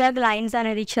జిగ్జాగ్ లైన్స్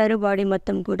అనేది ఇచ్చారు బాడీ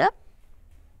మొత్తం కూడా.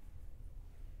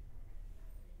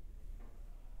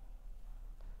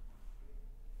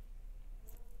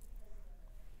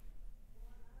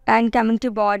 And coming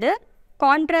to border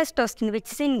contrast వస్తుంది which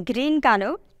is in green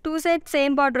colour. Two side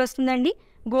same border వస్తుందండి.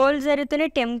 గోల్డ్ జరుగుతూనే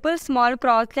temple small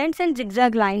cross lines and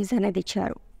zigzag lines అనేది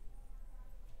ఇచ్చారు.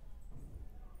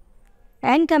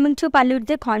 అండ్ కమింగ్ టు పళ్ళు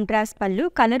ఇదే కాంట్రాస్ట్ పళ్ళు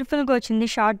కలర్ఫుల్గా వచ్చింది.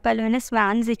 షార్ట్ పళ్ళు అయినా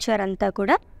స్వాన్స్ ఇచ్చారు అంతా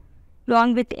కూడా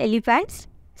long with elephants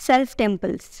self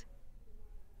temples.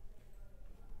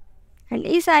 And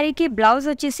ఈ శారీకి బ్లౌజ్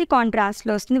వచ్చేసి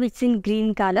కాంట్రాస్ట్లో వస్తుంది which in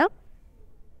green colour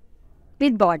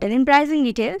with border. In pricing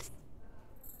details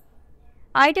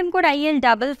item code IN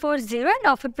 440 and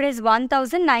offer price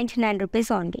 1099 rupees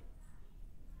only.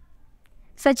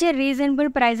 Such a reasonable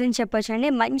price అని చెప్పొచ్చు అండి.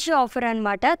 మంచి ఆఫర్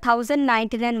అనమాట.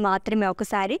 1099 మాత్రమే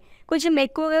ఒకసారి. కొంచెం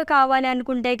ఎక్కువగా కావాలి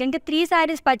అనుకుంటే కనుక 3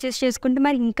 శారీస్ పర్చేస్ చేసుకుంటే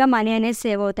మనకి ఇంకా మనీ అనేది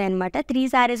సేవ్ అవుతాయి అనమాట. 3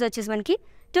 శారీస్ వచ్చేసి మనకి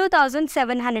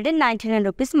 2799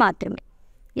 రూపీస్ మాత్రమే.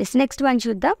 ఎస్ నెక్స్ట్ వన్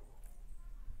చూద్దాం.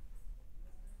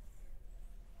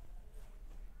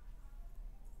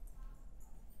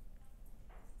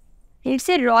 It's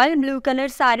a royal blue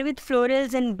colour sorry with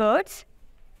florals and birds.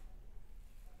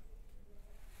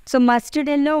 So mustard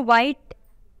yellow white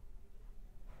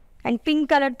and pink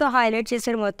కలర్తో హైలైట్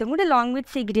చేశారు మొత్తం కూడా long with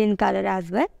sea green colour as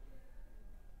well.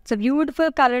 So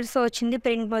beautiful colours వచ్చింది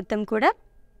print మొత్తం కూడా.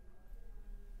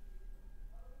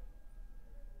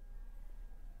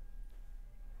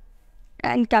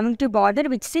 And coming to border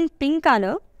which is in pink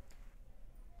colour.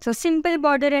 So simple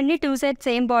border అండి. Two side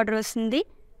same border వస్తుంది.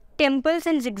 Temples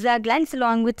and zigzag lines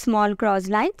along with small cross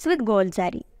lines with gold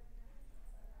zari.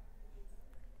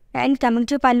 And coming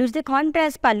to pallu is the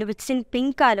contrast pallu which is in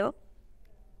pink color.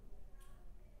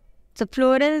 So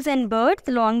florals and birds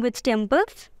along with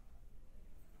temples.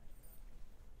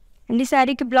 And ఈ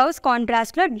సారీకి blouse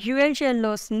కాంట్రాస్ట్లో dual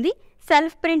షేడ్లో వస్తుంది.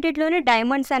 Self ప్రింటెడ్లోనే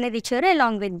diamonds అనేది ఇచ్చారు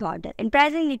along with border. And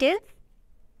pricing details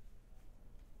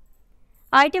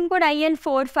item code IN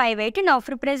 458 and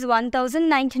offer price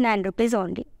 1099 rupees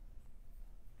only.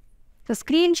 So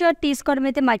screen shot తీసుకోవడం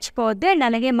అయితే మర్చిపోవద్దు. అండ్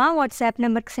అలాగే మా వాట్సాప్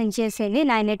నెంబర్కి సెండ్ చేసేయండి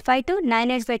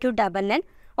 9852985299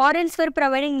 or else for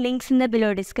providing links in the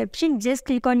below description. Just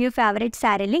click on your favorite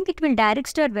saree link. It will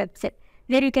direct to our website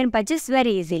where you can purchase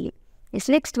very easily. This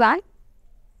next one.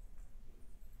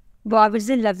 Wow, it's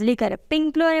a lovely color.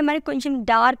 Pink lo మనకి కొంచెం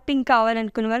dark pink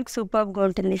కావాలనుకున్న వాళ్ళకి సూపర్గా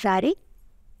ఉంటుంది sorry.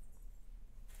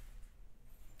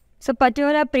 So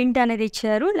patola print అనేది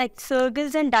ఇచ్చారు like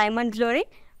circles and డైమండ్స్లోనే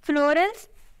florals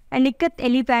and ikat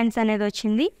elephants అనేది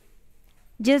వచ్చింది.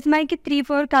 జస్ట్ మనకి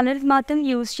 3-4 కలర్స్ మాత్రం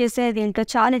యూస్ చేసేది దీంట్లో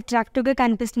చాలా అట్రాక్టివ్గా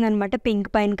కనిపిస్తుంది అనమాట పింక్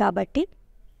పైన కాబట్టి.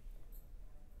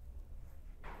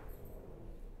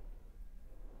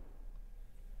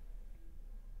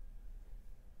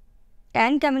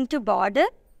 And coming to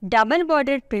border double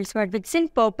border ప్రిల్స్ విట్స్ in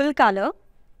purple colour.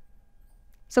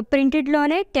 So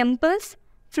ప్రింటెడ్లోనే temples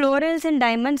florals and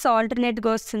diamonds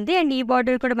ఆల్టర్నేట్గా వస్తుంది. అండ్ ఈ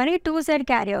బార్డర్ కూడా మనకి 2 సైడ్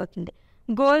క్యారీ అవుతుంది.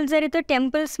 గోల్డ్ జరీతో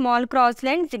temple small cross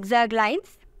line zigzag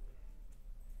lines.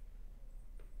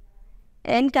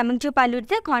 And coming to పళ్ళు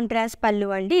అయితే కాంట్రాస్ట్ పళ్ళు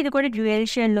అండి. ఇది కూడా డ్యూయల్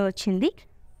షేడ్లో వచ్చింది.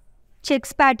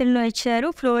 చెక్స్ ప్యాటర్న్లో ఇచ్చారు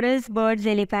ఫ్లోరల్స్ బర్డ్స్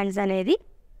ఎలిఫెంట్స్ అనేది.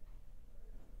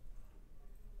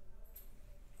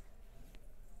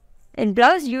 అండ్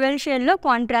బ్లౌజ్ డ్యూయల్ షేడ్లో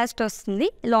కాంట్రాస్ట్ వస్తుంది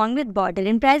long with border.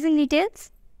 In pricing details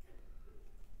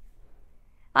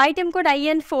item code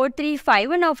IN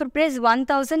 435 and offer price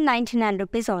 1099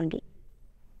 rupees only.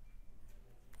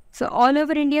 So so all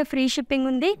over India free shipping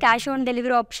ఉంది, cash on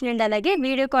delivery option and అలాగే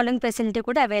video calling facility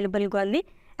కూడా అవైలబుల్గా ఉంది.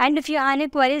 And if you have any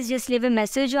queries just leave a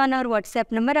message on our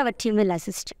WhatsApp number, our team will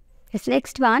assist.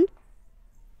 Next one,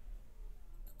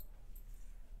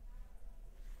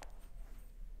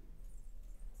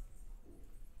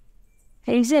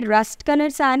 it's a rust color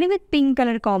saree with pink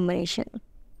color combination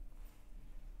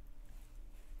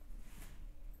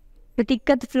with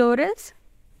ikat florals,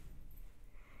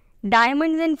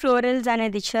 diamonds and florals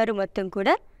అనేది ఇచ్చారు. మొత్తం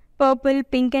కూడా purple,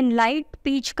 pink and light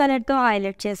peach కలర్తో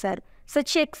highlight చేశారు. So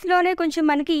చెక్స్లోనే కొంచెం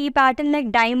మనకి ఈ pattern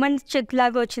like diamonds check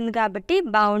లాగా వచ్చింది కాబట్టి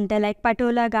బాగుంటాయి. లైక్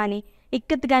పటోలా కానీ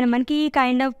ఇక్కత్ కానీ మనకి ఈ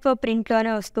కైండ్ ఆఫ్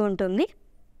ప్రింట్లోనే వస్తూ ఉంటుంది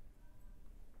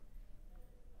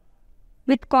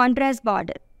with contrast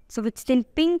border. So it's in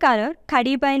pink color,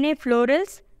 kadi paine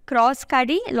florals, cross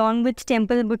kadi along with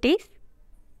temple booties.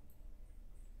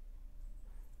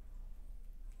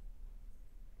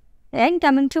 And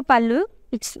coming to pallu,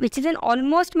 which is in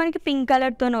almost manaki pink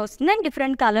color tone vastundi and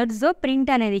different colors tho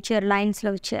print anedi icharu, lines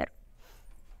lo icharu.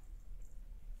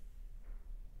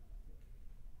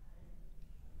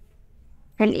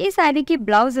 And ee saree ki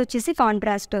blouse vachesi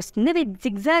contrast vastundi with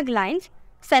zigzag lines,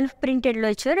 self ప్రింటెడ్లో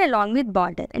ఇచ్చారు along with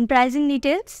border. And pricing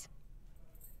details,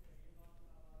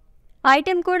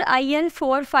 item code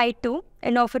IL452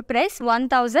 and offer price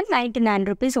 1099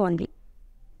 rupees only.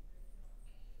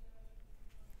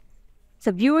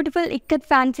 So beautiful ikat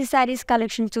fancy saris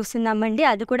collection చూస్తున్నామండి,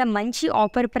 అది కూడా మంచి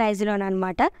offer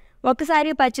ప్రైస్లోనమాట. ఒక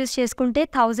sari purchase చేసుకుంటే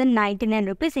 1099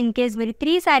 rupees, in case మీరు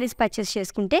 3 saris purchase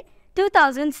చేసుకుంటే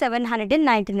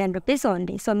 2799 rupees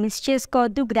only. So miss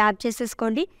చేసుకోవద్దు, గ్రాబ్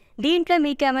చేసేసుకోండి. దీంట్లో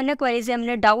మీకు ఏమైనా క్వైరీస్,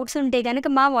 ఏమైనా డౌట్స్ ఉంటే కనుక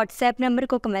మా వాట్సాప్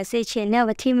నెంబర్కి ఒక మెసేజ్ చేయండి,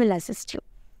 our team will assist you.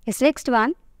 Next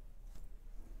one,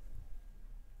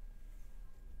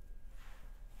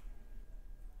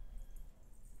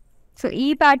 so ఈ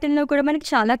ప్యాటర్న్లో కూడా మనకి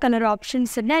చాలా కలర్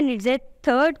ఆప్షన్స్ ఉన్నాయి. And it's a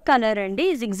third colour అండి,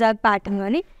 జిగ్జాగ్ ప్యాటర్న్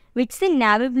అని, which is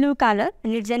navy blue colour.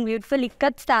 And it's and beautiful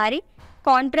ikat sari,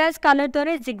 contrast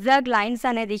కలర్తోనే zigzag lines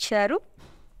అనేది ఇచ్చారు.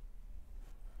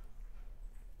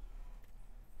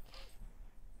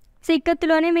 సో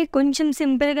ఇక్కత్తులోనే మీకు కొంచెం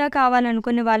సింపుల్గా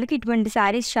కావాలనుకునే వాళ్ళకి ఇటువంటి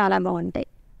శారీస్ చాలా బాగుంటాయి.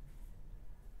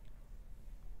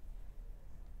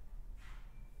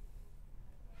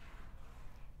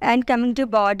 And coming to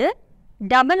border,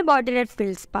 double border at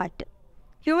fils part,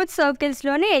 huge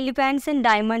సర్కిల్స్లోనే elephants and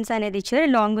diamonds అనేది ఇచ్చారు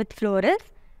along with florals.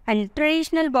 And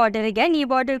traditional border again, ఈ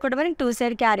బార్డర్ కూడా మనకి 2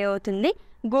 సైడ్ క్యారీ అవుతుంది.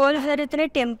 గోల్ జరుగుతున్న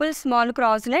temple, small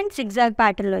cross line, zigzag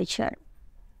ప్యాటర్న్లో ఇచ్చారు.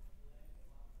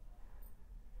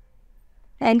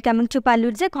 అండ్ కమింగ్ టు పల్లు,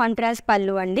 ఇట్స్ ఏ కాంట్రాస్ట్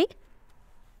పల్లు అండి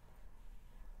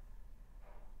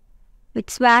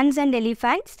with swans and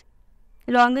elephants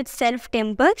along with self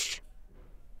temples.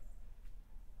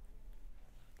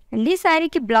 And ఈ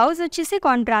శారీకి బ్లౌజ్ వచ్చేసి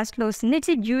కాంట్రాస్ట్లో వస్తుంది.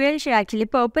 It's dual shade actually,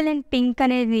 purple and pink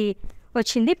అనేది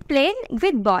వచ్చింది, plain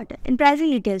with border. And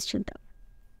pricing details చూద్దాం.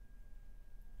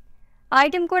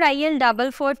 Item code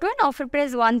IL442 and offer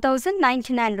price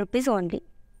 1099 rupees only.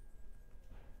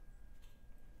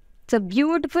 So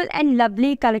beautiful and lovely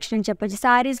collection అని చెప్పొచ్చు.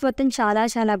 శారీస్ మొత్తం చాలా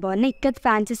చాలా బాగున్నాయి. ఇక్కత్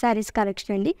ఫ్యాన్సీ శారీస్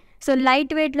కలెక్షన్ అండి. సో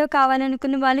లైట్ వెయిట్లో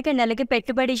కావాలనుకున్న వాళ్ళకి, నెలకి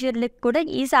పెట్టుబడి చీరలకు కూడా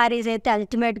ఈ శారీస్ అయితే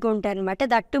అల్టిమేట్గా ఉంటాయి అనమాట.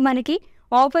 దట్టు మనకి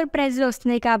ఆఫర్ ప్రైస్లో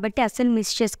వస్తున్నాయి కాబట్టి అస్సలు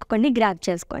మిస్ చేసుకోండి, గ్రాబ్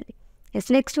చేసుకోండి.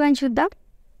 నెక్స్ట్ వన్ చూద్దాం.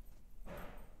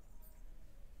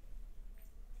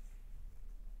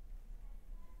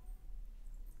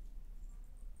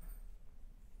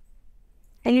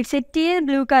 And it's a teal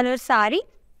blue colour sorry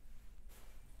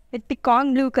with peacock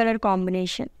blue color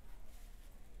combination,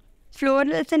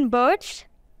 florals and birds.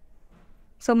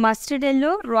 So mustard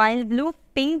yellow, royal blue,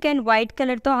 pink and white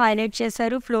color తో హైలైట్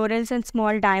చేశారు florals and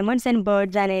small diamonds and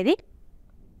birds అనేది.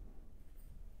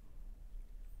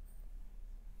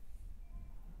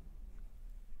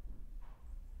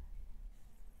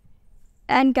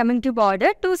 And coming to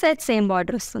border, 2 sides same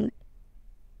border వస్తుంది.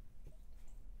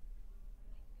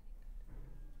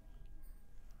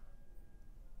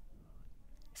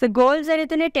 So gold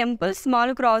జరుగుతున్న temple,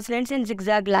 small cross lines and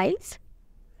zigzag lines.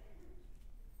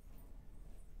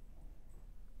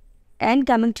 And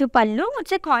coming to పళ్ళు,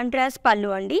 it's a contrast పళ్ళు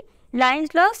అండి.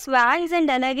 లైన్స్లో స్వాగ్స్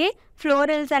and అలాగే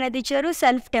ఫ్లోరల్స్ అనేది ఇచ్చారు,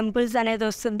 సెల్ఫ్ టెంపుల్స్ అనేది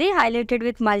వస్తుంది, highlighted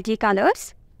with multi colours.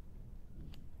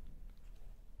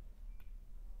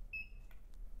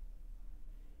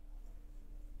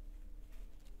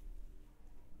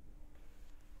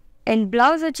 And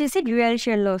blouse వచ్చేసి డ్యూయల్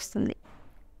షేడ్లో వస్తుంది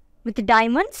with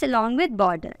diamonds along with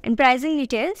border. And pricing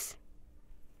details,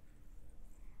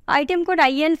 item code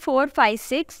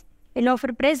IL456 in offer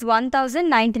price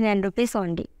 1099 rupees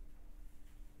only.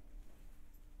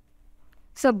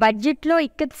 So బడ్జెట్లో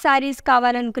ఇక్కత్ శారీస్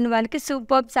కావాలనుకున్న వాళ్ళకి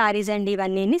సూపర్బ్ శారీస్ అండి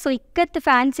ఇవన్నీ. So ikat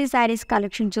fancy saris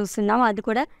collection చూస్తున్నాం, అది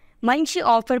కూడా మంచి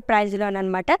ఆఫర్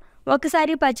ప్రైస్లోనమాట.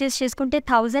 ఒకసారి పర్చేస్ చేసుకుంటే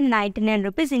 1099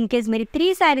 రూపీస్. ఇన్ కేస్ మీరు 3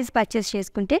 శారీస్ పర్చేస్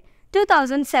చేసుకుంటే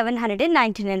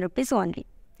 2799 rupees only.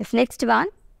 Next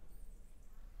one,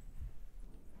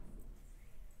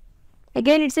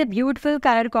 again it's a beautiful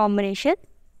color combination.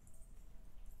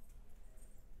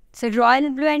 So royal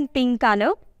blue and pink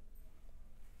color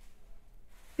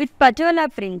with patola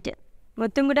print.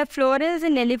 మొత్తం కూడా ఫ్లోరల్స్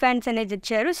అండ్ ఎలిఫెంట్స్ అనేది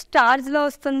ఇచ్చారు. స్టార్స్లో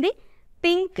వస్తుంది.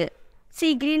 Pink, sea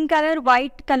green colour,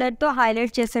 white కలర్తో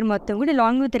highlight చేశారు మొత్తం కూడా,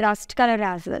 along with rust colour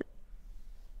as well.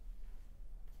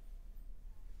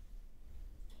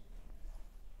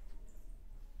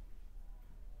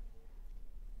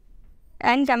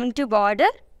 And coming to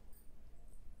border,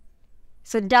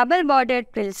 so double bordered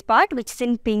frill part which is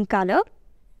in pink color.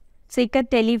 So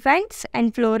ikat elephants and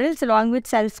florals along with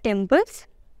self temples.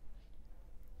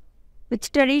 With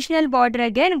traditional border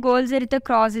again, gold zarito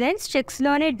cross lines, checks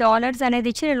lone dollars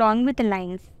anedi icharu along with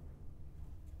lines.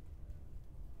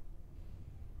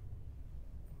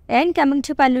 And coming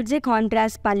to pallu, it's a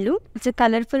contrast pallu. It's a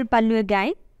colorful pallu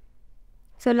again.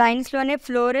 So lines lone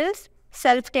florals,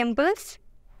 self temples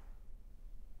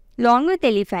along with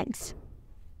elephants.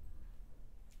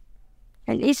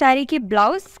 And ఈ శారీకి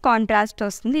blouse contrast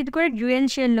వస్తుంది. ఇది కూడా dual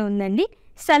షేడ్లో ఉందండి.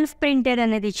 Self printed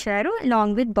అనేది ఇచ్చారు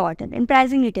along with bottom. And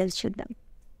pricing details చూద్దాం.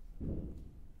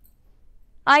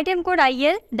 Item code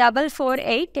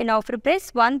IL448 and offer price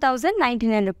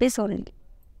 1099 rupees only.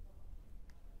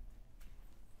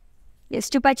 Yes,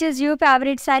 to purchase your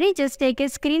favorite saree, just take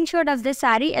a screenshot of the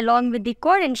saree along with the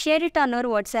code and share it on our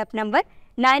WhatsApp number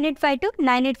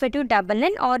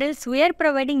 9852985299, or else we are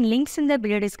providing links in the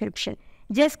video description.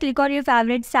 Just click on your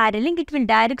favorite saree link. It will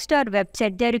direct to our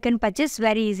website. There you can purchase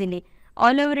very easily.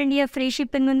 All over India free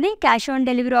shipping undi, cash on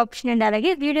delivery option and alage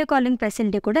video calling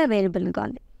facility kuda available ga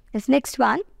undi. Yes, next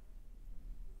one.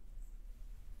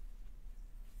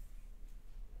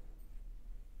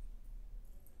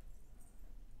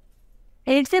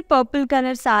 It's a purple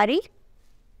color saree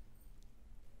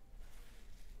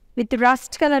with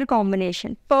rust color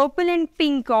combination. Purple and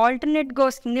pink alternate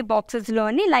goes in the boxes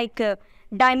loni, like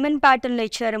diamond ప్యాటర్న్లో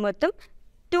ఇచ్చారు. మొత్తం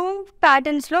 2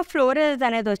 ప్యాటర్న్స్లో florals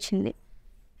అనేది వచ్చింది.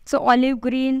 So olive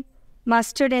green,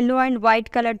 mustard yellow and white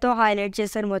కలర్తో highlight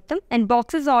చేశారు మొత్తం. And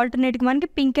boxes ఆల్టర్నేట్గా మనకి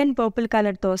పింక్ అండ్ పర్పుల్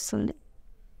కలర్తో వస్తుంది.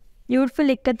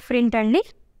 బ్యూటిఫుల్ ఇక్కత్ ప్రింట్ అండి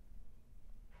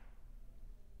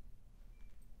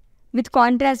with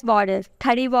contrast border.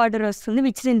 Khadi border వస్తుంది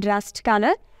which is in rust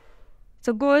colour. So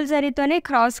gold జరీతోనే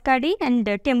cross khadi and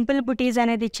temple బుటీస్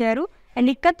అనేది ఇచ్చారు. And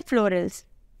ikat florals.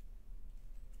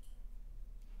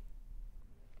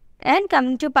 And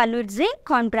coming to పళ్ళు, ఇట్స్ ఏ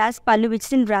కాంట్రాస్ట్ పళ్ళు విచ్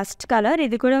ఇన్ రస్ట్ కలర్.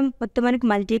 ఇది కూడా మొత్తం మనకి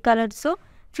multi colours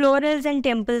florals and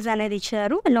temples అనేది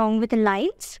ఇచ్చారు అలాంగ్ విత్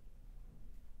లైన్స్.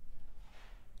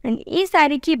 అండ్ ఈ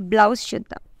శారీకి బ్లౌజ్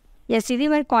చూద్దాం. ఎస్, ఇది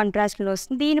మనకి కాంట్రాస్ట్లో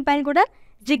వస్తుంది. దీనిపైన కూడా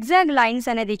జిగ్జాగ్ లైన్స్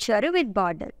అనేది ఇచ్చారు with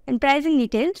border. And pricing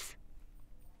details.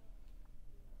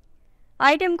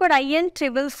 Item code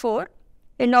IL444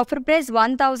 and offer price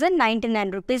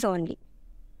 1099 rupees only.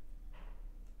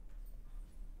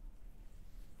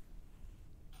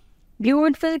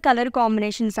 Beautiful colour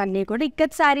combinations అన్నీ కూడా.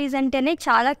 ఇక్కత్ శారీస్ అంటేనే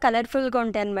చాలా కలర్ఫుల్గా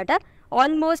ఉంటాయి అనమాట.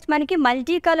 ఆల్మోస్ట్ మనకి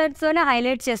మల్టీ కలర్స్తోనే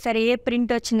హైలైట్ చేస్తారు ఏ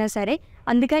ప్రింట్ వచ్చినా సరే,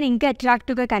 అందుకని ఇంకా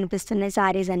అట్రాక్టివ్గా కనిపిస్తున్నాయి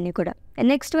శారీస్ అన్నీ కూడా.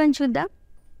 నెక్స్ట్ వన్ చూద్దాం.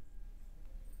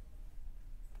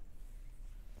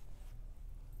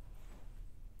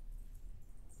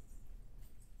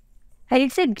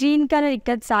 It's a green colour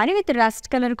ikat sari with rust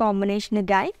colour combination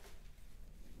guy.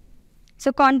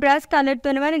 So contrast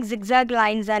కలర్తోనే మనకి జిగ్జాగ్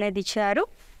లైన్స్ అనేది ఇచ్చారు.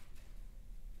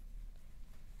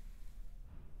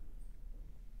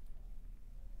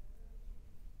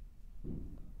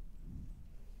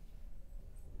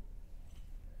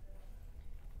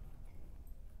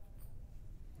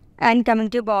 And coming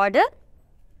to border,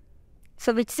 so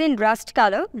which is in rust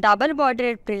color, double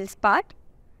bordered frills part,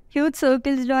 huge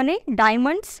circles lone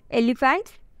diamonds,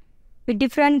 elephants with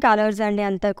different colors andi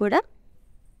anta kuda.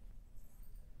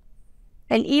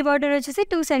 And ee border vachesi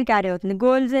 2 side carry avutundi.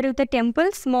 Gold zarigute temple,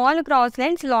 small cross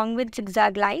lines along with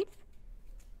zigzag lines.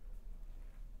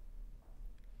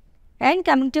 And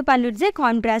coming to pallu, it's a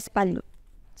contrast pallu,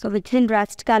 so which is in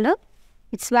rust color,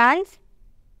 with swans,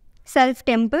 self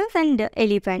temples and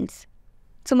elephants.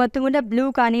 So మొత్తం కూడా blue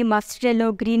కానీ mustard yellow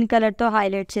green కలర్తో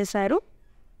highlight చేశారు.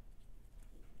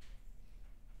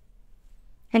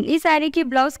 And ఈ శారీకి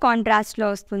blouse కాంట్రాస్ట్లో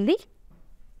వస్తుంది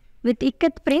with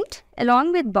ikat print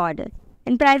along with border.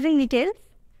 And pricing details.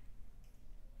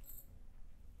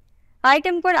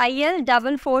 Item code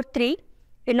IL443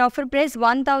 in offer price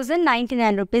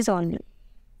 1099 rupees only.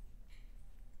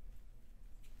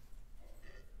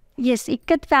 Yes,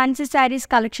 ikat fancy saris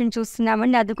collection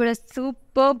చూస్తున్నామండి. అది కూడా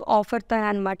సూపర్బ్ ఆఫర్తో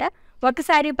అనమాట. ఒక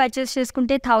శారీ పర్చేస్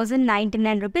చేసుకుంటే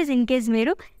 1099 రూపీస్. ఇన్ కేస్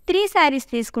మీరు 3 శారీస్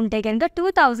తీసుకుంటే కనుక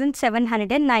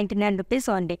 2799 rupees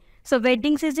only. So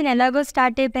wedding season ఎలాగో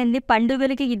స్టార్ట్ అయిపోయింది.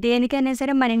 పండుగలకి దేనికైనా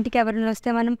సరే మన ఇంటికి ఎవరైనా వస్తే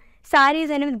మనం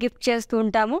శారీస్ అనేవి గిఫ్ట్ చేస్తూ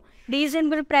ఉంటాము.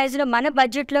 రీజనబుల్ ప్రైస్లో మన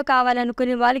బడ్జెట్లో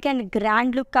కావాలనుకునే వాళ్ళకి అండ్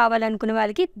గ్రాండ్ లుక్ కావాలనుకునే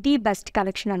వాళ్ళకి ది బెస్ట్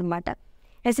కలెక్షన్ అనమాట.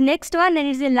 ఎస్, నెక్స్ట్ వన్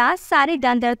నేను ఇది లాస్ట్ శారీ,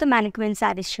 దాని తర్వాత మ్యానిక్విన్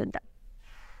శారీస్ చూద్దాం.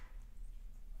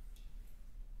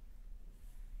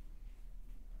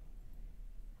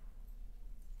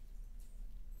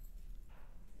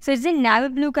 So it's a navy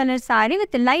blue color saree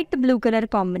with light blue color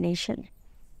combination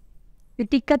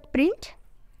with ikat print.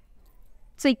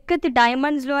 So ikat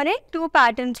diamonds లోనే 2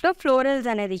 patterns లో ఫ్లోరల్స్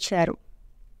అనేది ఇచ్చారు.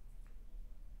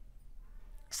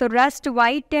 సో రస్ట్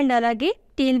వైట్ అండ్ అలాగే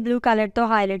టీల్ బ్లూ కలర్తో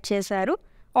హైలైట్ చేశారు.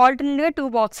 ఆల్టర్నేట్గా 2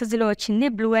 బాక్సెస్లో వచ్చింది,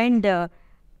 బ్లూ అండ్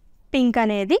పింక్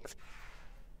అనేది.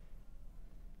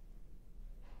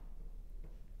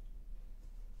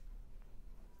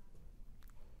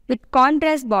 విత్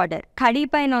కాంట్రాస్ట్ బార్డర్ కడీ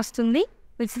పైన వస్తుంది,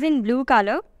 which is in blue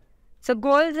colour. So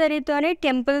gold జరీతోనే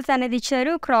temples అనేది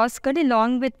ఇచ్చారు, cross kadhi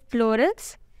long with florals,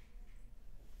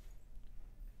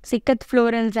 సిక్కత్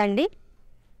florals అండి.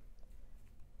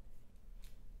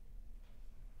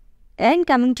 అండ్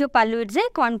కమింగ్ టు పళ్ళు, ఇట్స్ ఏ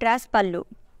కాంట్రాస్ట్ పళ్ళు.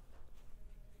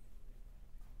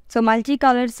 సో మల్టీ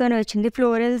కలర్స్తోనే వచ్చింది,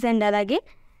 ఫ్లోరల్స్ అండ్ అలాగే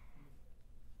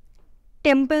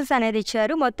టెంపుల్స్ అనేది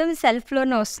ఇచ్చారు. మొత్తం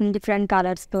సెల్ఫ్లోనే వస్తుంది డిఫరెంట్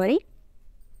కలర్స్తో.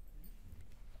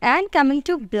 And coming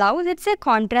to blouse, it's a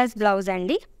contrast blouse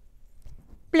అండి,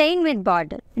 plain with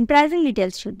border. In pricing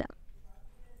details చూద్దాం.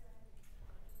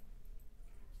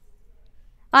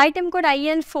 Item code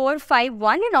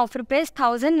IL451 and offer price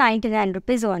 1099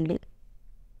 rupees only.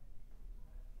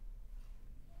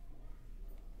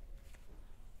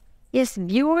 Yes,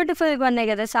 బ్యూటిఫుల్గా ఉన్నాయి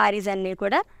కదా సారీస్ అన్నీ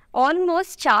కూడా.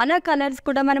 ఆల్మోస్ట్ చాలా కలర్స్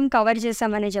కూడా మనం కవర్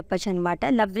చేసామని చెప్పచ్చు అనమాట.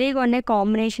 లవ్లీగా ఉన్నాయి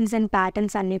కాంబినేషన్స్ అండ్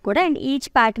ప్యాటర్న్స్ అన్నీ కూడా. అండ్ ఈచ్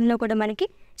ప్యాటర్న్లో కూడా మనకి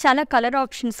చాలా కలర్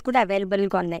ఆప్షన్స్ కూడా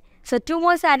అవైలబుల్గా ఉన్నాయి. సో 2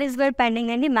 more శారీస్ వర్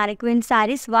పెండింగ్ అండి, మ్యానిక్విన్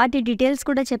శారీస్. వాటి డీటెయిల్స్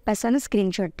కూడా చెప్పేస్తాను,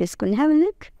 స్క్రీన్ షాట్ తీసుకుని have a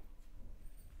look.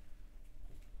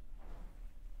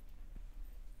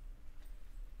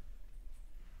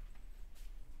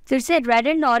 So it's a red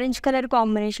and orange colour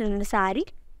combination ఉన్న sari.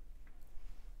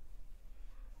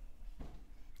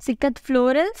 సిక్కత్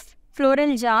florals,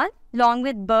 floral jar long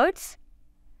with birds.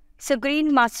 So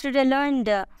green mustard yellow and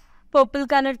purple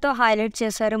కలర్తో హైలైట్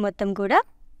చేశారు మొత్తం కూడా.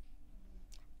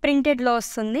 ప్రింటెడ్లో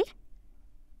వస్తుంది.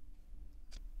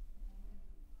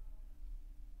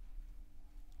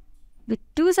 With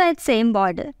 2 sides same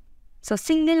border. So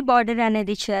single border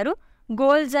అనేది ఇచ్చారు.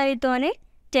 Gold జరీతోనే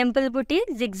temple బుట్టి,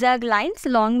 zigzag lines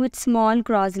long with small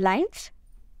cross lines.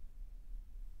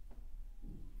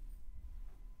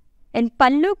 And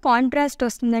పళ్ళు కాంట్రాస్ట్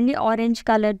వస్తుందండి, ఆరెంజ్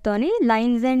కలర్తోని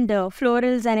లైన్స్ అండ్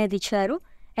ఫ్లోరల్స్ అనేది ఇచ్చారు.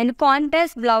 అండ్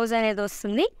కాంట్రాస్ట్ బ్లౌజ్ అనేది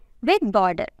వస్తుంది with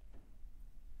border.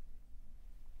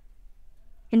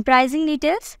 In pricing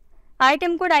details,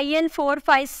 item code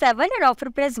IL457 and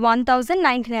offer price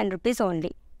 1099 rupees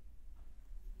only.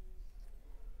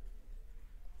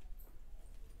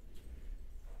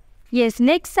 Yes,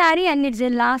 next sari and it's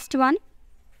the last one.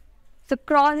 So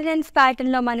cross lines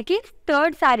ప్యాటర్న్లో మనకి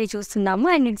third sari చూస్తున్నాము.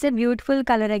 And it's a beautiful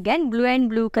colour again, blue and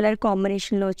blue colour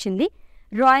కాంబినేషన్లో వచ్చింది.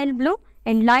 Royal blue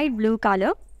and light blue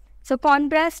colour. So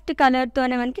contrast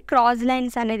కలర్తోనే మనకి cross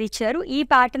lines అనేది ఇచ్చారు. ఈ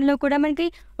ప్యాటర్న్లో కూడా మనకి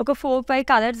ఒక 4-5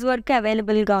 కలర్స్ వరకు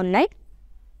అవైలబుల్గా ఉన్నాయి.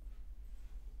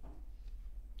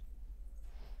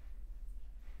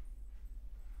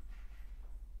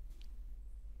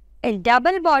 అండ్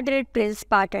డబల్ బార్డరెడ్ ప్రిల్స్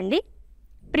పార్ట్ అండి,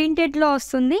 ప్రింటెడ్లో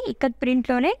వస్తుంది. ఇక్కత్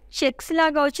ప్రింట్లోనే చెక్స్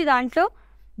లాగా వచ్చి దాంట్లో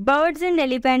బర్డ్స్ అండ్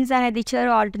ఎలిఫెంట్స్ అనేది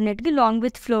ఇచ్చారు ఆల్టర్నేట్గా, long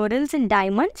with florals and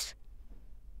diamonds.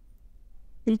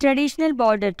 Traditional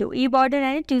border to ఈ బార్డర్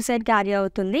అనేది 2 side క్యారీ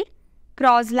అవుతుంది.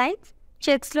 క్రాస్ లైన్స్,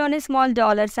 చెక్స్లోనే స్మాల్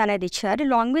డాలర్స్ అనేది ఇచ్చారు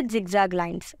long with zigzag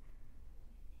lines.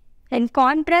 And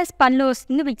contrast పళ్ళు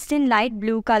వస్తుంది which in light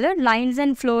blue colour, lines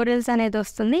and florals అనేది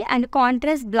వస్తుంది. అండ్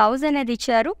కాంట్రాస్ట్ బ్లౌజ్ అనేది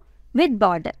ఇచ్చారు with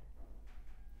border.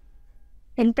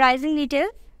 In pricing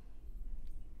details,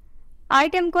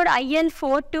 item code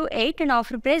IL428 and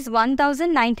offer price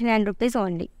 1099 rupees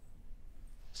only.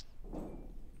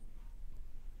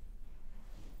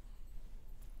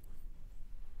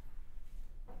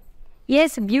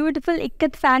 Yes, beautiful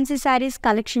ikat fancy saris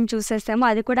collection చూసేస్తాము.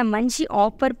 అది కూడా మంచి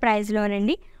offer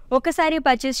ప్రైస్లోనండి. ఒకసారి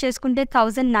పర్చేస్ చేసుకుంటే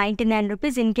 1099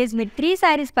 రూపీస్. ఇన్ కేస్ మీరు 3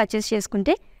 శారీస్ పర్చేస్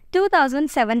చేసుకుంటే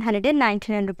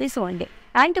 2799 rupees only.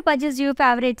 And to purchase your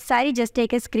favorite saree, just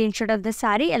take a screenshot of the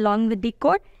saree along with the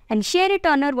code and share it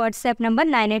on our WhatsApp number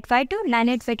 9852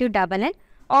 985299.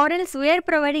 or else we are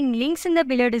providing links in the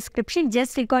below description.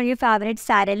 Just click on your favorite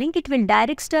saree link. It will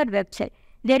direct to our website.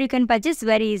 There you can purchase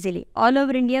very easily. All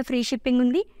over India free shipping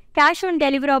undi. Cash on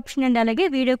delivery option and alage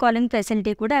video calling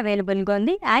facility kuda available ga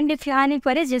undi. And if you have any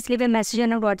queries, just leave a message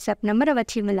on our WhatsApp number. Our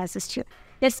team will assist you.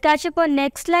 Let's catch up on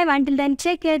next live. Until then,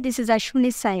 take care. This is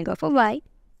Ashwini signing off. Bye.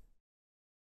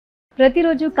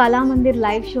 ప్రతిరోజు Kalamandir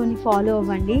live షోని follow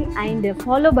అవ్వండి and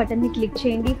follow బటన్ని click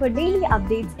చేయండి for daily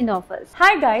updates and offers.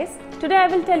 Hi guys, today I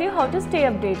will tell you how to stay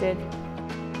updated.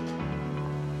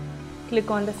 Click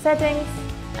on the settings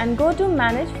and go to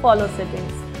manage follow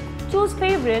settings. Choose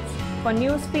favorites for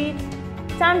newsfeed,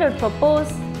 standard for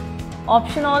posts,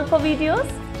 option all for videos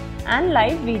and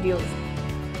live videos.